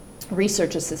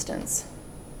research assistants.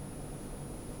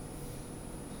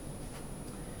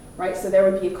 Right, so there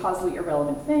would be a causally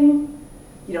irrelevant thing.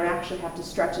 You don't actually have to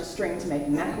stretch a string to make a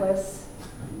necklace.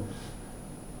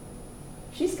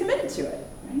 She's committed to it,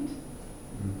 right?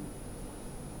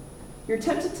 You're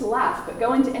tempted to laugh, but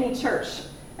go into any church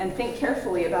and think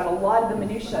carefully about a lot of the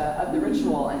minutiae of the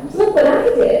ritual. And look what I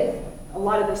did. A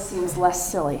lot of this seems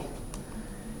less silly.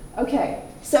 Okay,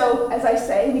 so as I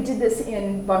say, we did this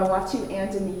in Vanuatu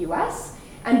and in the US,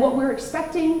 and what we're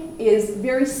expecting is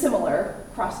very similar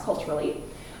cross-culturally.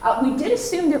 We did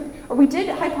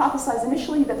hypothesize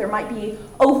initially that there might be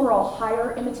overall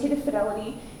higher imitative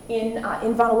fidelity in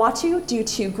Vanuatu due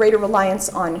to greater reliance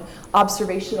on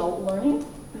observational learning.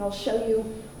 And I'll show you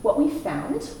what we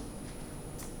found.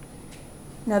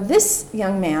 Now this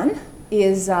young man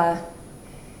is as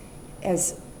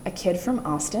a kid from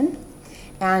Austin,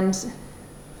 and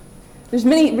there's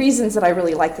many reasons that I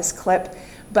really like this clip,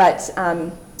 but I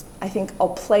think I'll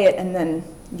play it and then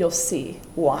you'll see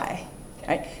why.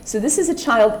 Okay? So this is a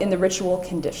child in the ritual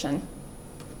condition.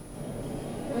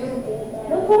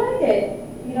 Look what I did.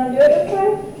 You don't do it this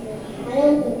time? I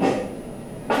want to.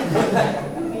 I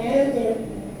do.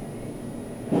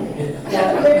 Now,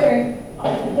 your turn.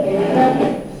 Here you go.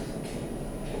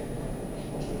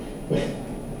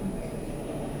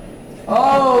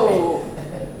 Oh,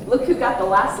 look who got the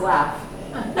last laugh.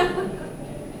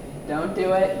 Don't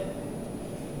do it.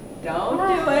 Don't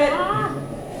do it.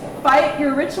 Fight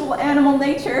your ritual animal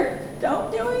nature.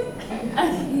 Don't do it.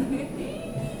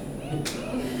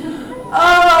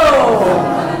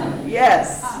 Oh,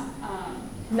 yes.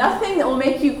 Nothing that will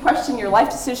make you question your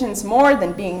life decisions more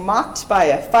than being mocked by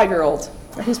a 5-year-old.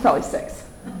 He's probably 6.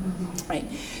 Right.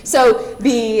 So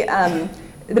the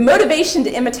motivation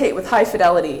to imitate with high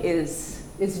fidelity is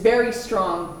very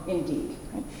strong indeed.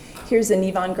 Right? Here's a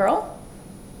Nivan girl.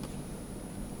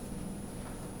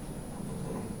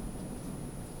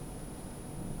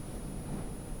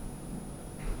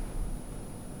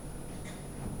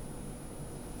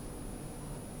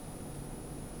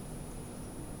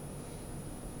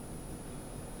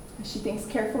 She thinks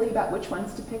carefully about which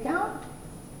ones to pick out.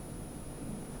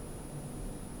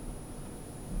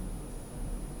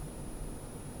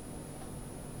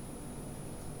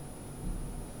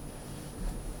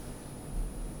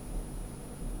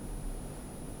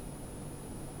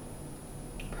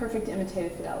 Perfect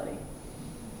imitative fidelity.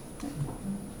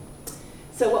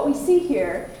 So what we see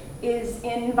here is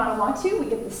in Vanuatu,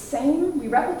 we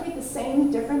replicate the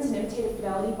same difference in imitative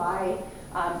fidelity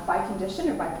by condition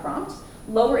or by prompt.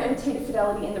 Lower imitative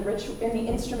fidelity in the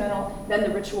instrumental than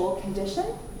the ritual condition.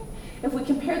 If we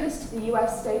compare this to the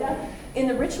US data, in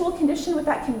the ritual condition with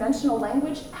that conventional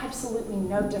language, absolutely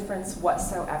no difference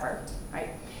whatsoever. Right?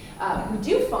 We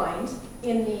do find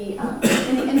in the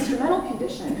instrumental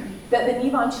condition that the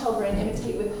Nivan children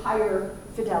imitate with higher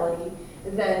fidelity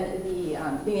than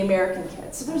the American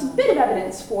kids. So there's a bit of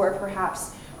evidence for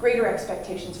perhaps greater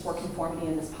expectations for conformity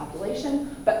in this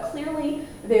population, but clearly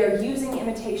they are using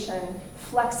imitation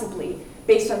flexibly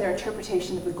based on their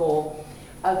interpretation of the goal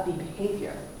of the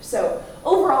behavior. So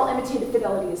overall imitative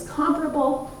fidelity is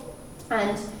comparable,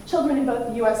 and children in both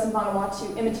the US and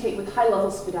Vanuatu imitate with high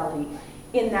levels of fidelity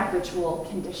in that ritual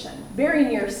condition, very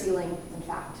near ceiling, in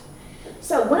fact.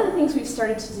 So one of the things we've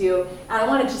started to do, and I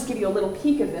want to just give you a little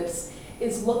peek of this,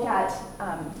 is look at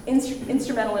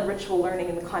instrumental and ritual learning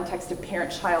in the context of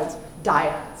parent-child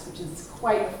dyads, which is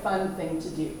quite a fun thing to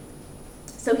do.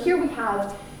 So here we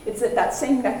have, it's that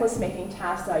same necklace-making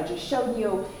task that I just showed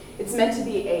you. It's meant to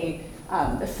be a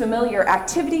familiar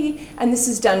activity, and this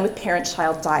is done with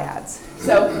parent-child dyads.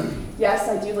 So yes,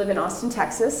 I do live in Austin,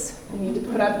 Texas. The need to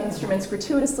put up instruments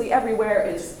gratuitously everywhere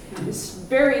is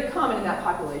very common in that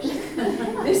population.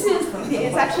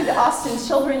 It's actually the Austin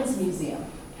Children's Museum.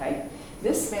 Okay?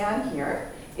 This man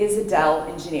here is a Dell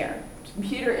engineer,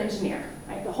 computer engineer.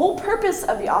 Right? The whole purpose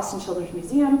of the Austin Children's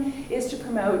Museum is to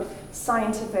promote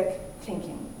scientific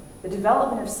thinking, the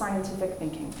development of scientific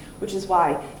thinking, which is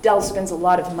why Dell spends a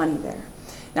lot of money there.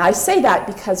 Now, I say that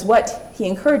because what he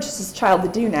encourages his child to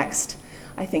do next,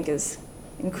 I think, is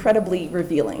incredibly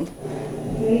revealing.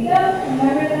 Here you go.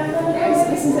 Remember that one?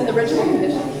 This is in the ritual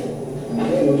condition.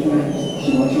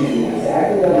 She wants you to do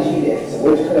exactly what she did. So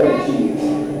which color did she use?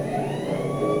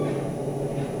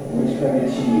 Which color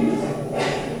did she use?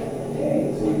 Okay,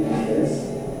 so we use this.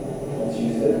 Let's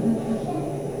use it.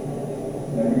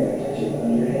 Remember, you gotta touch it on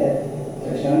your head.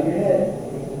 Touch it on your head.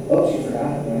 Oh, she forgot.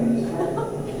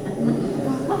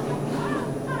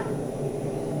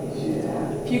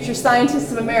 Future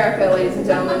scientists of America, ladies and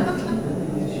gentlemen.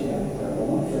 She got the purple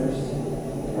one first.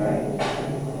 Right.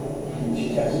 And she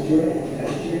touches your head.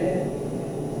 Touches your head.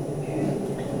 Okay.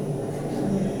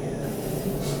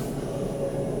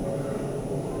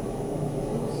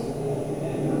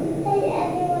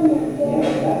 Yeah,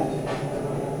 left.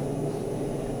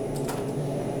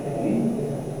 Okay.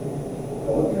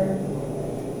 Hold her.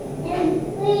 And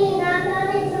we knock on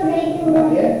it so they can Not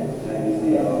look. yet. Now use the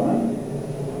yellow one.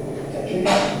 Touch your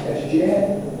head. Touch your head.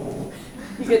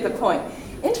 You get the point.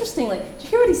 Interestingly, did you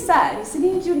hear what he said? He said he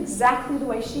needed to do it exactly the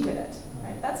way she did it.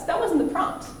 Right? That wasn't the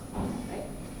prompt. Right?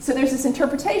 So there's this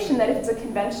interpretation that if it's a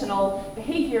conventional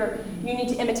behavior, you need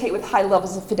to imitate with high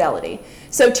levels of fidelity.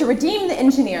 So to redeem the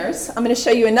engineers, I'm going to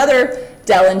show you another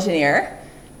Dell engineer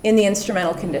in the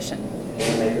instrumental condition.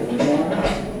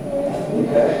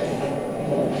 Okay.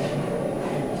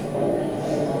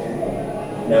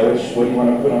 Now, what do you want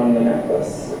to put on the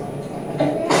necklace?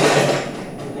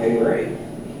 Okay, great.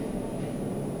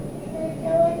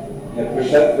 Now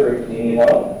push that through. Do you need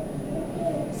help?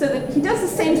 So that he does the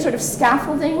same sort of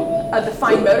scaffolding of the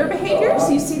fine motor behavior. So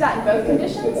you see that in both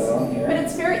conditions. But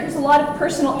it's there's a lot of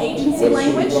personal agency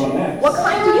language. What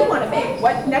kind do you want to make?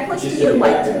 What necklace do you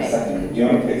like to make? Do you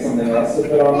want to pick something else to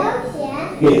put on?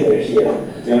 Yeah. Yeah, there she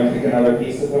is. Do you want to pick another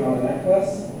piece to put on the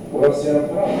necklace? What else do you want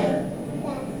to put on there?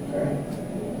 Okay.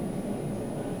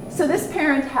 So this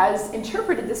parent has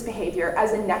interpreted this behavior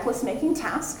as a necklace-making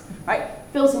task, right?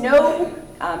 Feels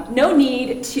no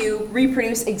need to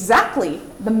reproduce exactly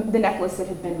the necklace that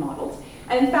had been modeled.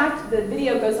 And in fact, the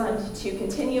video goes on to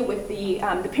continue with the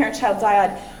parent-child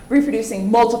dyad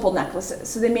reproducing multiple necklaces.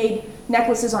 So they made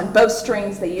necklaces on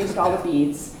bowstrings, they used all the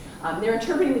beads. They're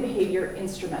interpreting the behavior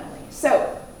instrumentally.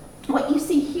 So what you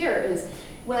see here is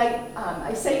when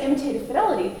I say imitative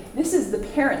fidelity, this is the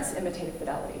parent's imitative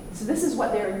fidelity. So this is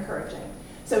what they're encouraging.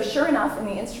 So sure enough, in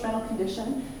the instrumental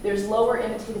condition, there's lower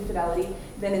imitative fidelity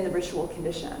than in the ritual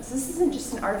condition. So this isn't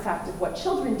just an artifact of what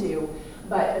children do,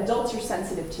 but adults are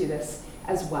sensitive to this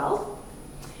as well.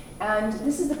 And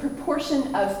this is the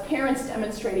proportion of parents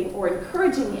demonstrating or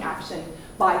encouraging the action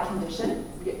by condition.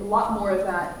 We get a lot more of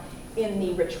that in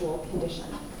the ritual condition.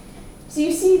 So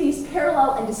you see these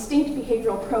parallel and distinct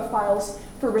behavioral profiles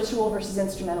for ritual versus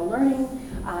instrumental learning.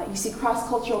 You see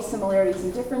cross-cultural similarities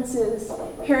and differences.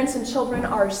 Parents and children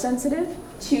are sensitive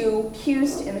to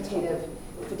cues to imitative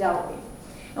fidelity.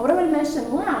 And what I want to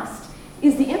mention last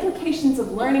is the implications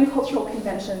of learning cultural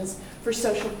conventions for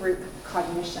social group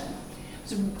cognition.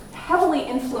 It's heavily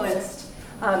influenced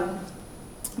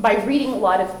by reading a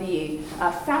lot of the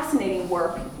fascinating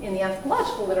work in the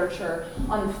anthropological literature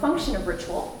on the function of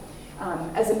ritual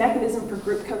as a mechanism for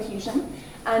group cohesion.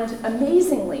 And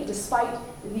amazingly, despite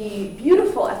the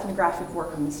beautiful ethnographic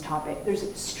work on this topic, there's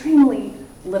extremely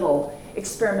little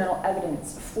experimental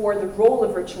evidence for the role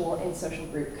of ritual in social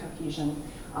group cohesion.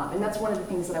 And that's one of the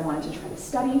things that I wanted to try to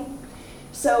study.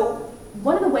 So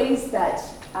one of the ways that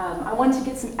I wanted to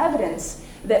get some evidence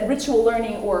that ritual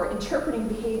learning or interpreting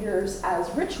behaviors as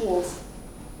rituals,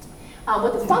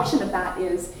 what the function of that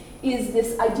is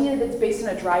this idea that's based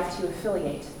on a drive to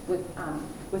affiliate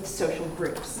with social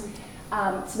groups.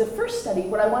 So the first study,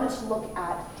 what I wanted to look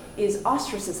at is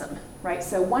ostracism, right?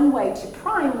 So one way to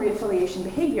prime reaffiliation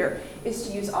behavior is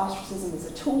to use ostracism as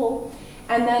a tool.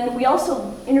 And then we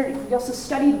also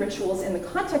studied rituals in the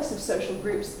context of social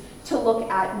groups to look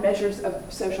at measures of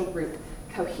social group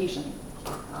cohesion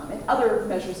and other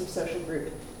measures of social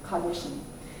group cognition.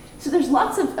 So there's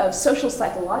lots of social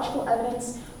psychological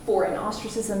evidence for an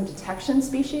ostracism detection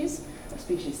species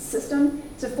system.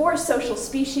 So for a social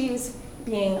species,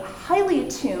 being highly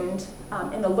attuned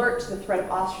and alert to the threat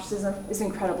of ostracism is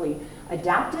incredibly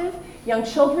adaptive. Young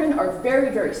children are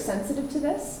very, very sensitive to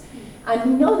this.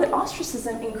 And we know that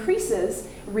ostracism increases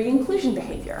re-inclusion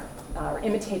behavior, or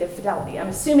imitative fidelity. I'm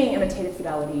assuming imitative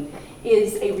fidelity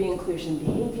is a re-inclusion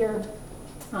behavior.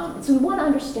 So we want to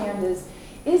understand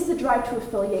is the drive to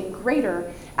affiliate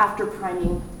greater after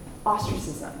priming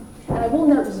ostracism? And I will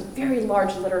note there's a very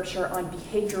large literature on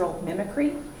behavioral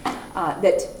mimicry.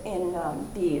 that in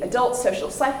the adult social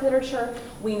psych literature,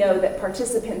 we know that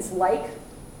participants like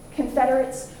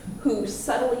confederates who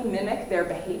subtly mimic their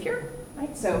behavior,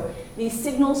 right? So these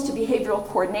signals to behavioral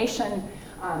coordination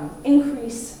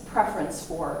increase preference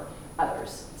for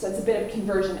others. So it's a bit of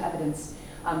conversion evidence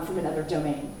from another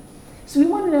domain. So we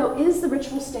want to know, is the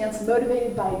ritual stance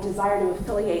motivated by a desire to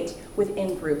affiliate with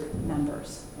in-group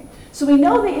members? Right? So we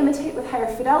know they imitate with higher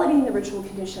fidelity in the ritual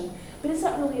condition, but is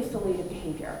that really affiliated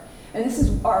behavior? And this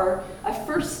is our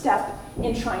first step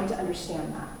in trying to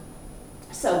understand that.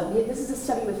 So this is a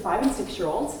study with 5 and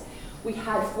 6-year-olds. We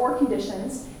had 4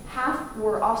 conditions. Half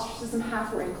were ostracism,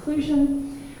 half were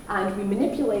inclusion, and we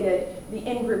manipulated the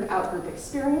in-group, out-group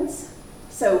experience.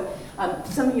 So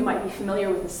some of you might be familiar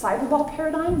with the cyberball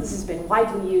paradigm. This has been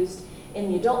widely used in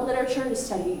the adult literature to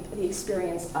study the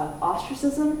experience of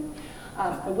ostracism.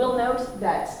 I will note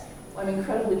that I'm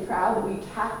incredibly proud that we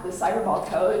cracked the cyberball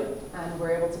code and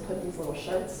were able to put these little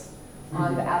shirts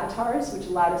on the avatars, which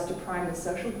allowed us to prime the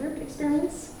social group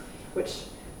experience, which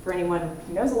for anyone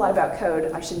who knows a lot about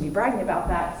code, I shouldn't be bragging about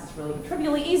that because it's really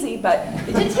trivially easy, but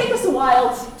it did take us a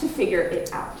while to figure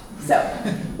it out. So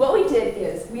what we did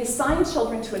is we assigned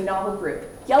children to a novel group,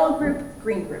 yellow group,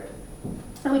 green group.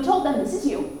 And we told them, this is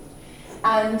you.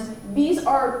 And these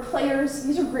are players,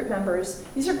 these are group members,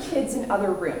 these are kids in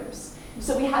other rooms.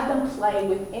 So we had them play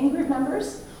with in-group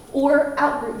members or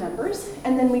out-group members,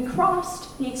 and then we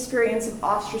crossed the experience of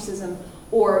ostracism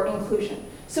or inclusion.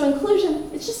 So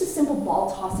inclusion, it's just a simple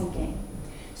ball-tossing game.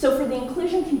 So for the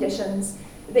inclusion conditions,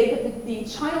 the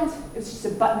child, it's just a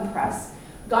button press,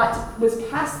 was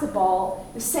passed the ball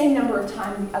the same number of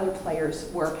times the other players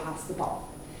were passed the ball.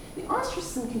 The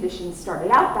ostracism conditions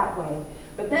started out that way,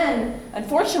 but then,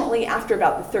 unfortunately, after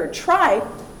about the 3rd try,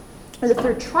 or the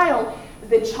 3rd trial,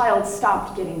 the child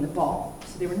stopped getting the ball.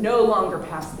 So they were no longer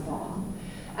passed the ball.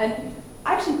 And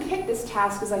I actually picked this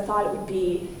task because I thought it would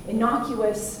be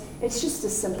innocuous. It's just a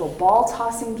simple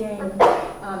ball-tossing game.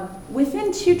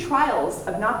 Within 2 trials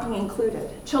of not being included,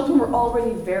 children were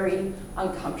already very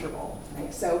uncomfortable.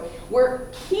 Right? So we're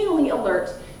keenly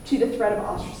alert to the threat of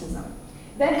ostracism.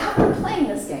 Then after playing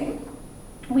this game,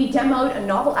 we demoed a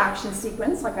novel action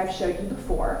sequence, like I've showed you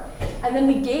before, and then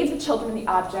we gave the children the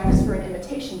objects for an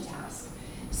imitation task.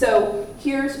 So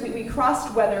we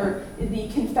crossed whether the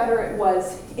confederate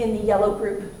was in the yellow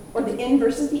group or the in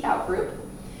versus the out group,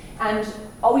 and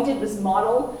all we did was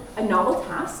model a novel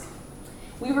task.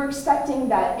 We were expecting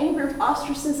that in-group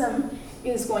ostracism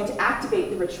is going to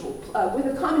activate the ritual. With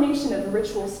a combination of the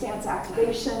ritual stance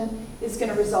activation is going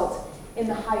to result in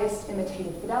the highest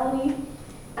imitative fidelity,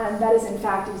 and that is in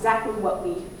fact exactly what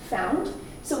we found.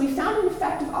 So we found an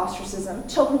effect of ostracism.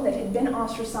 Children that had been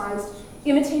ostracized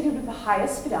imitated with the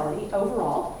highest fidelity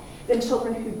overall than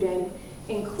children who'd been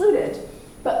included.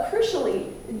 But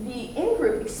crucially, the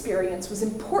in-group experience was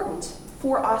important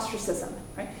for ostracism.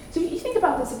 Right? So if you think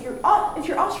about this, if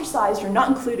you're ostracized or not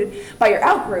included by your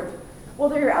out-group, well,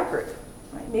 they're your out-group.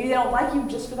 Right? Maybe they don't like you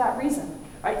just for that reason.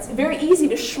 Right? It's very easy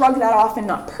to shrug that off and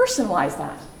not personalize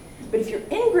that. But if your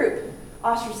in-group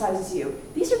ostracizes you,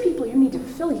 these are people you need to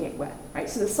affiliate with. Right?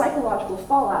 So the psychological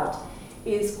fallout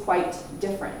is quite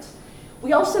different.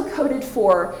 We also coded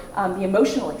for the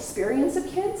emotional experience of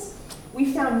kids.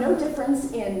 We found no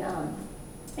difference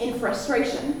in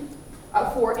frustration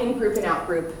for in-group and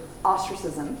out-group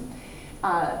ostracism.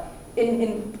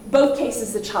 In both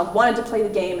cases, the child wanted to play the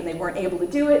game and they weren't able to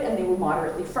do it, and they were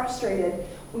moderately frustrated.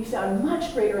 We found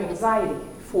much greater anxiety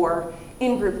for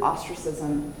in-group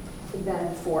ostracism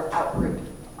than for out-group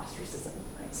ostracism.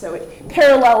 Right? So it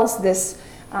parallels this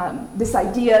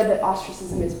idea that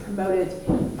ostracism is promoted,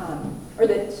 or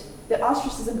that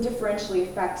ostracism differentially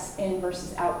affects in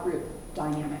versus out-group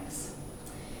dynamics.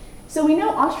 So we know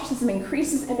ostracism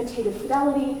increases imitative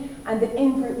fidelity and that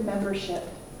in-group membership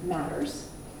matters.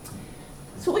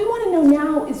 So what we want to know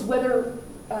now is whether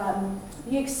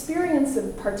the experience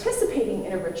of participating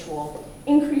in a ritual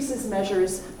increases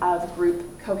measures of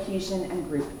group cohesion and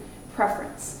group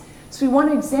preference. So we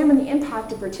want to examine the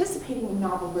impact of participating in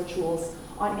novel rituals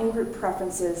on in-group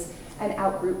preferences and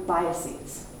out-group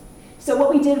biases. So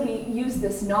what we did, we used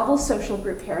this novel social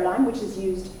group paradigm, which has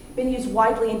been used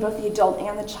widely in both the adult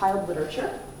and the child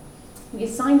literature. We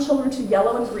assigned children to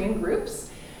yellow and green groups,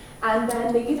 and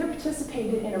then they either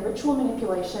participated in a ritual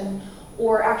manipulation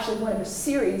or actually one of a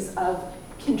series of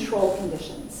control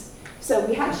conditions. So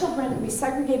we had children, we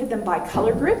segregated them by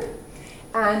color group,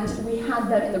 and we had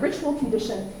them in the ritual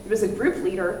condition. There was a group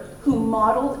leader who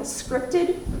modeled a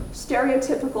scripted,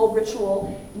 stereotypical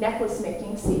ritual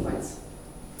necklace-making sequence.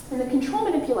 In the control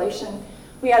manipulation,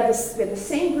 we had the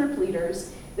same group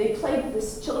leaders Children played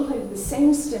with the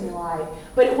same stimuli,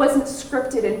 but it wasn't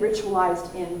scripted and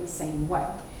ritualized in the same way.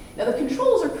 Now the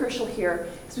controls are crucial here,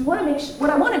 because we want to make what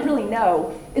I want to really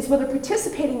know is whether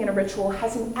participating in a ritual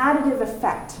has an additive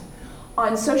effect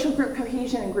on social group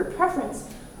cohesion and group preference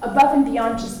above and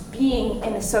beyond just being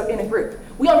in a group.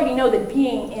 We already know that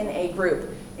being in a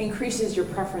group increases your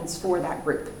preference for that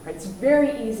group. Right? It's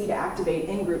very easy to activate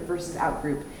in-group versus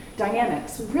out-group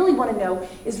dynamics. We really want to know,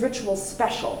 is ritual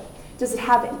special? Does it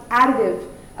have an additive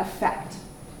effect?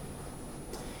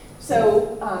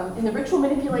 So in the ritual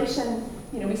manipulation,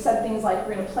 we said things like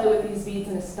we're going to play with these beads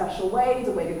in a special way,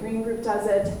 the way the green group does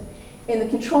it. In the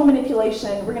control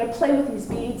manipulation, we're going to play with these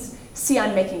beads, see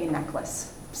I'm making a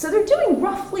necklace. So they're doing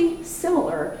roughly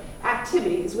similar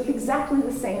activities with exactly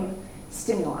the same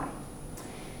stimuli.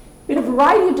 We had a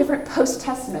variety of different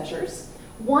post-test measures.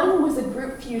 One was a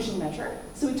group fusion measure.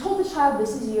 So we told the child,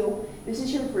 this is you, this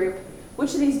is your group.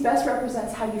 Which of these best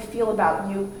represents how you feel about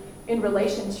you in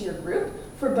relation to your group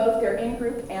for both their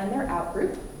in-group and their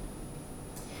out-group?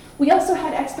 We also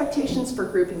had expectations for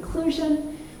group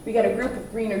inclusion. We got a group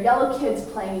of green or yellow kids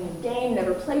playing a game,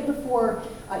 never played before.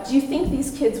 Do you think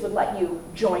these kids would let you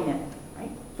join in,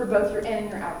 right? For both your in and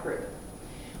your out group.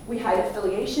 We had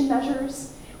affiliation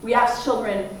measures. We asked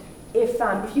children,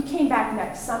 if you came back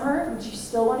next summer, would you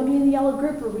still want to be in the yellow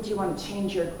group or would you want to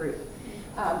change your group?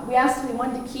 We asked if they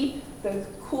wanted to keep the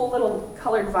cool little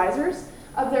colored visors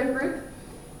of their group.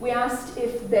 We asked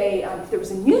if there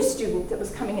was a new student that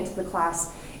was coming into the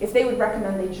class, if they would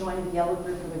recommend they join the yellow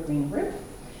group or the green group.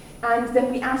 And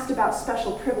then we asked about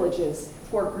special privileges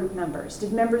for group members.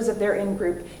 Did members of their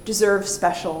in-group deserve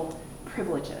special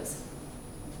privileges?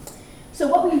 So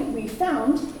what we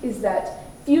found is that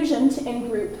fusion to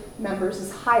in-group members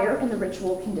is higher in the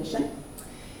ritual condition.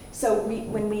 So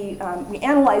when we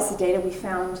analyzed the data, we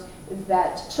found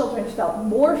that children felt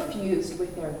more fused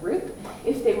with their group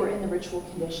if they were in the ritual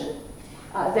condition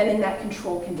than in that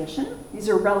control condition. These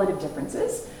are relative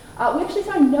differences. We actually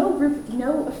found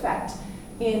no effect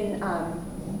in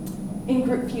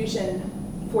group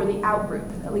fusion for the out-group,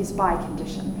 at least by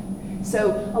condition.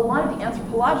 So a lot of the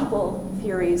anthropological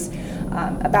theories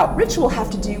about ritual have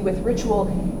to do with ritual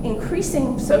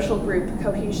increasing social group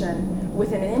cohesion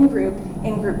within an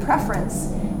in-group preference,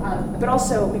 but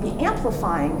also maybe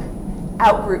amplifying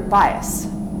out-group bias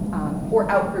or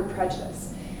out-group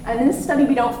prejudice. And in this study,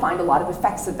 we don't find a lot of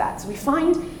effects of that. So we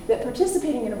find that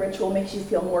participating in a ritual makes you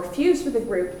feel more fused with a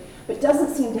group, but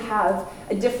doesn't seem to have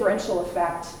a differential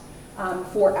effect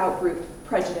for out-group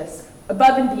prejudice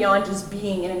above and beyond just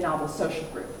being in a novel social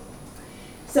group.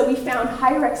 So we found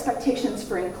higher expectations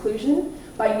for inclusion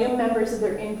by new members of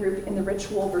their in-group in the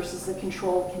ritual versus the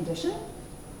control condition.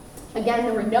 Again,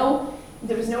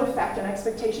 there was no effect on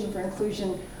expectation for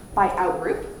inclusion by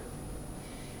out-group.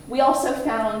 We also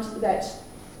found that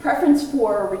preference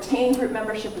for retained group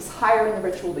membership was higher in the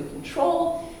ritual than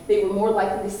control. They were more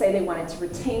likely to say they wanted to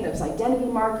retain those identity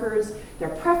markers. Their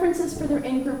preferences for their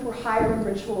in-group were higher in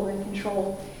ritual than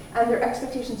control. And their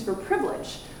expectations for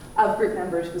privilege of group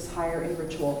members was higher in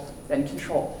ritual than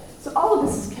control. So all of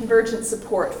this is convergent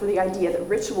support for the idea that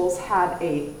rituals have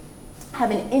an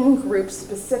in-group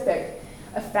specific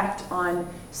effect on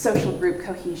social group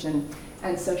cohesion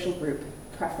and social group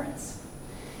preference.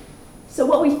 So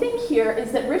what we think here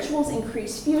is that rituals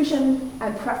increase fusion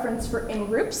and preference for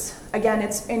in-groups. Again,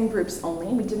 it's in-groups only.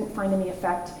 We didn't find any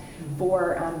effect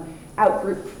for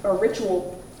out-group or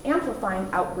ritual amplifying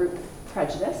out-group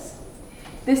prejudice.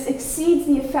 This exceeds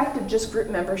the effect of just group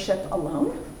membership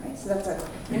alone, right? So that's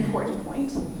an important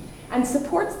point. And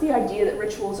supports the idea that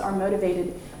rituals are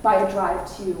motivated by a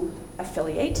drive to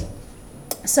affiliate.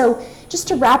 So just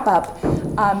to wrap up,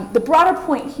 the broader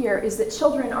point here is that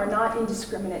children are not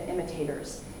indiscriminate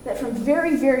imitators. That from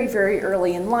very, very, very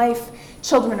early in life,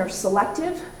 children are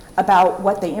selective about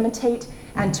what they imitate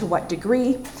and to what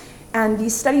degree. And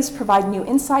these studies provide new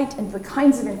insight into the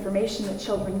kinds of information that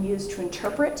children use to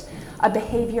interpret a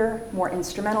behavior more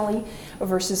instrumentally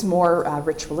versus more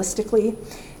ritualistically.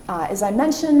 As I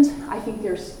mentioned, I think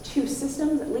there's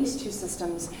at least two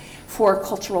systems for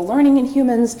cultural learning in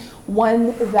humans,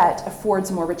 one that affords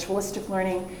more ritualistic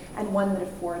learning and one that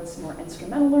affords more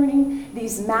instrumental learning.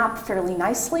 These map fairly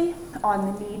nicely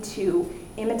on the need to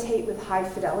imitate with high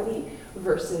fidelity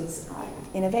versus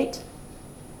innovate.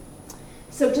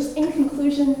 So just in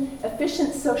conclusion,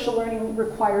 efficient social learning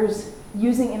requires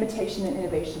using imitation and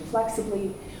innovation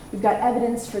flexibly. We've got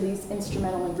evidence for these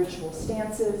instrumental and ritual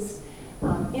stances,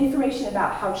 information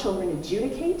about how children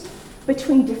adjudicate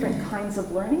between different kinds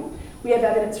of learning. We have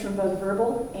evidence from both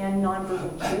verbal and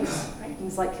nonverbal cues, right?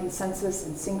 Things like consensus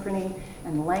and synchrony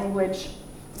and language.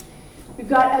 We We've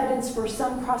got evidence for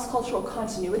some cross-cultural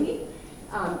continuity.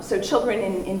 So children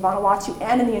in Vanuatu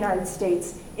and in the United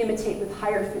States imitate with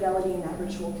higher fidelity in that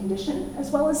ritual condition,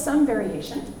 as well as some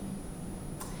variation.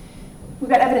 We've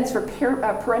got evidence for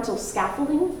parental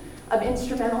scaffolding of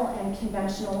instrumental and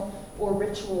conventional or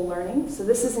ritual learning. So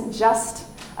this isn't just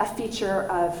a feature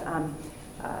of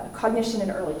cognition in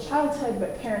early childhood,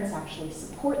 but parents actually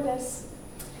support this.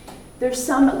 There's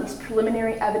some, at least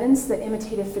preliminary evidence, that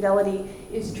imitative fidelity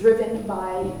is driven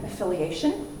by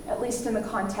affiliation, at least in the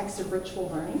context of ritual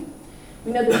learning.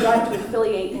 We know the drive to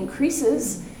affiliate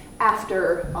increases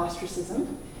after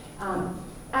ostracism.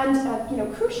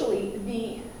 Crucially,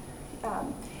 the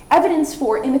evidence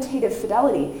for imitative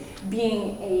fidelity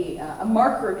being a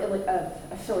marker of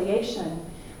affiliation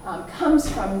comes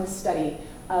from the study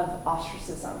of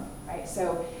ostracism, right?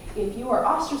 So if you are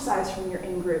ostracized from your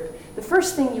in-group, the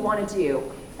first thing you want to do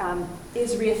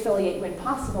is re-affiliate when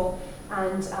possible,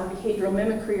 and behavioral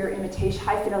mimicry or imitation,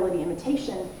 high-fidelity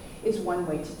imitation is one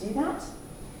way to do that.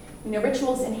 We know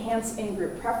rituals enhance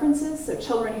in-group preferences, so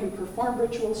children who perform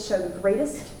rituals show the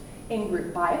greatest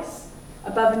in-group bias,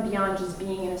 above and beyond just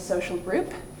being in a social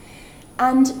group.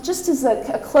 And just as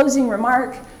a closing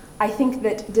remark, I think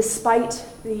that despite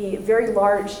the very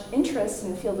large interest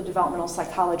in the field of developmental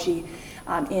psychology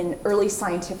in early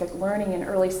scientific learning and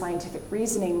early scientific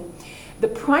reasoning, the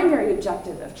primary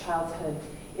objective of childhood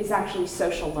is actually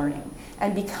social learning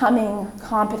and becoming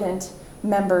competent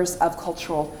members of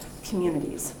cultural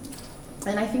communities.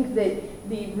 And I think that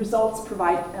the results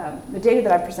provide, the data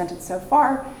that I've presented so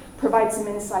far, provide some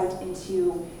insight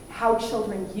into how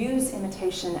children use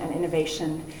imitation and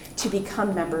innovation to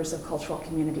become members of cultural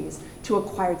communities, to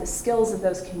acquire the skills of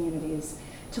those communities,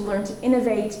 to learn to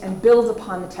innovate and build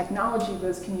upon the technology of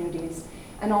those communities,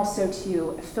 and also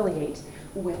to affiliate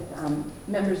with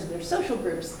members of their social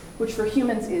groups, which for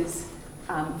humans is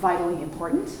vitally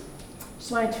important.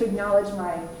 Just wanted to acknowledge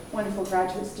my wonderful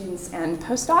graduate students and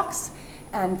postdocs,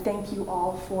 and thank you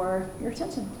all for your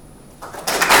attention.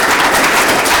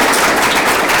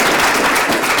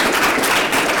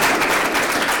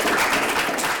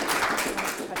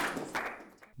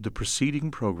 The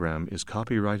preceding program is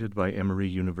copyrighted by Emory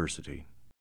University.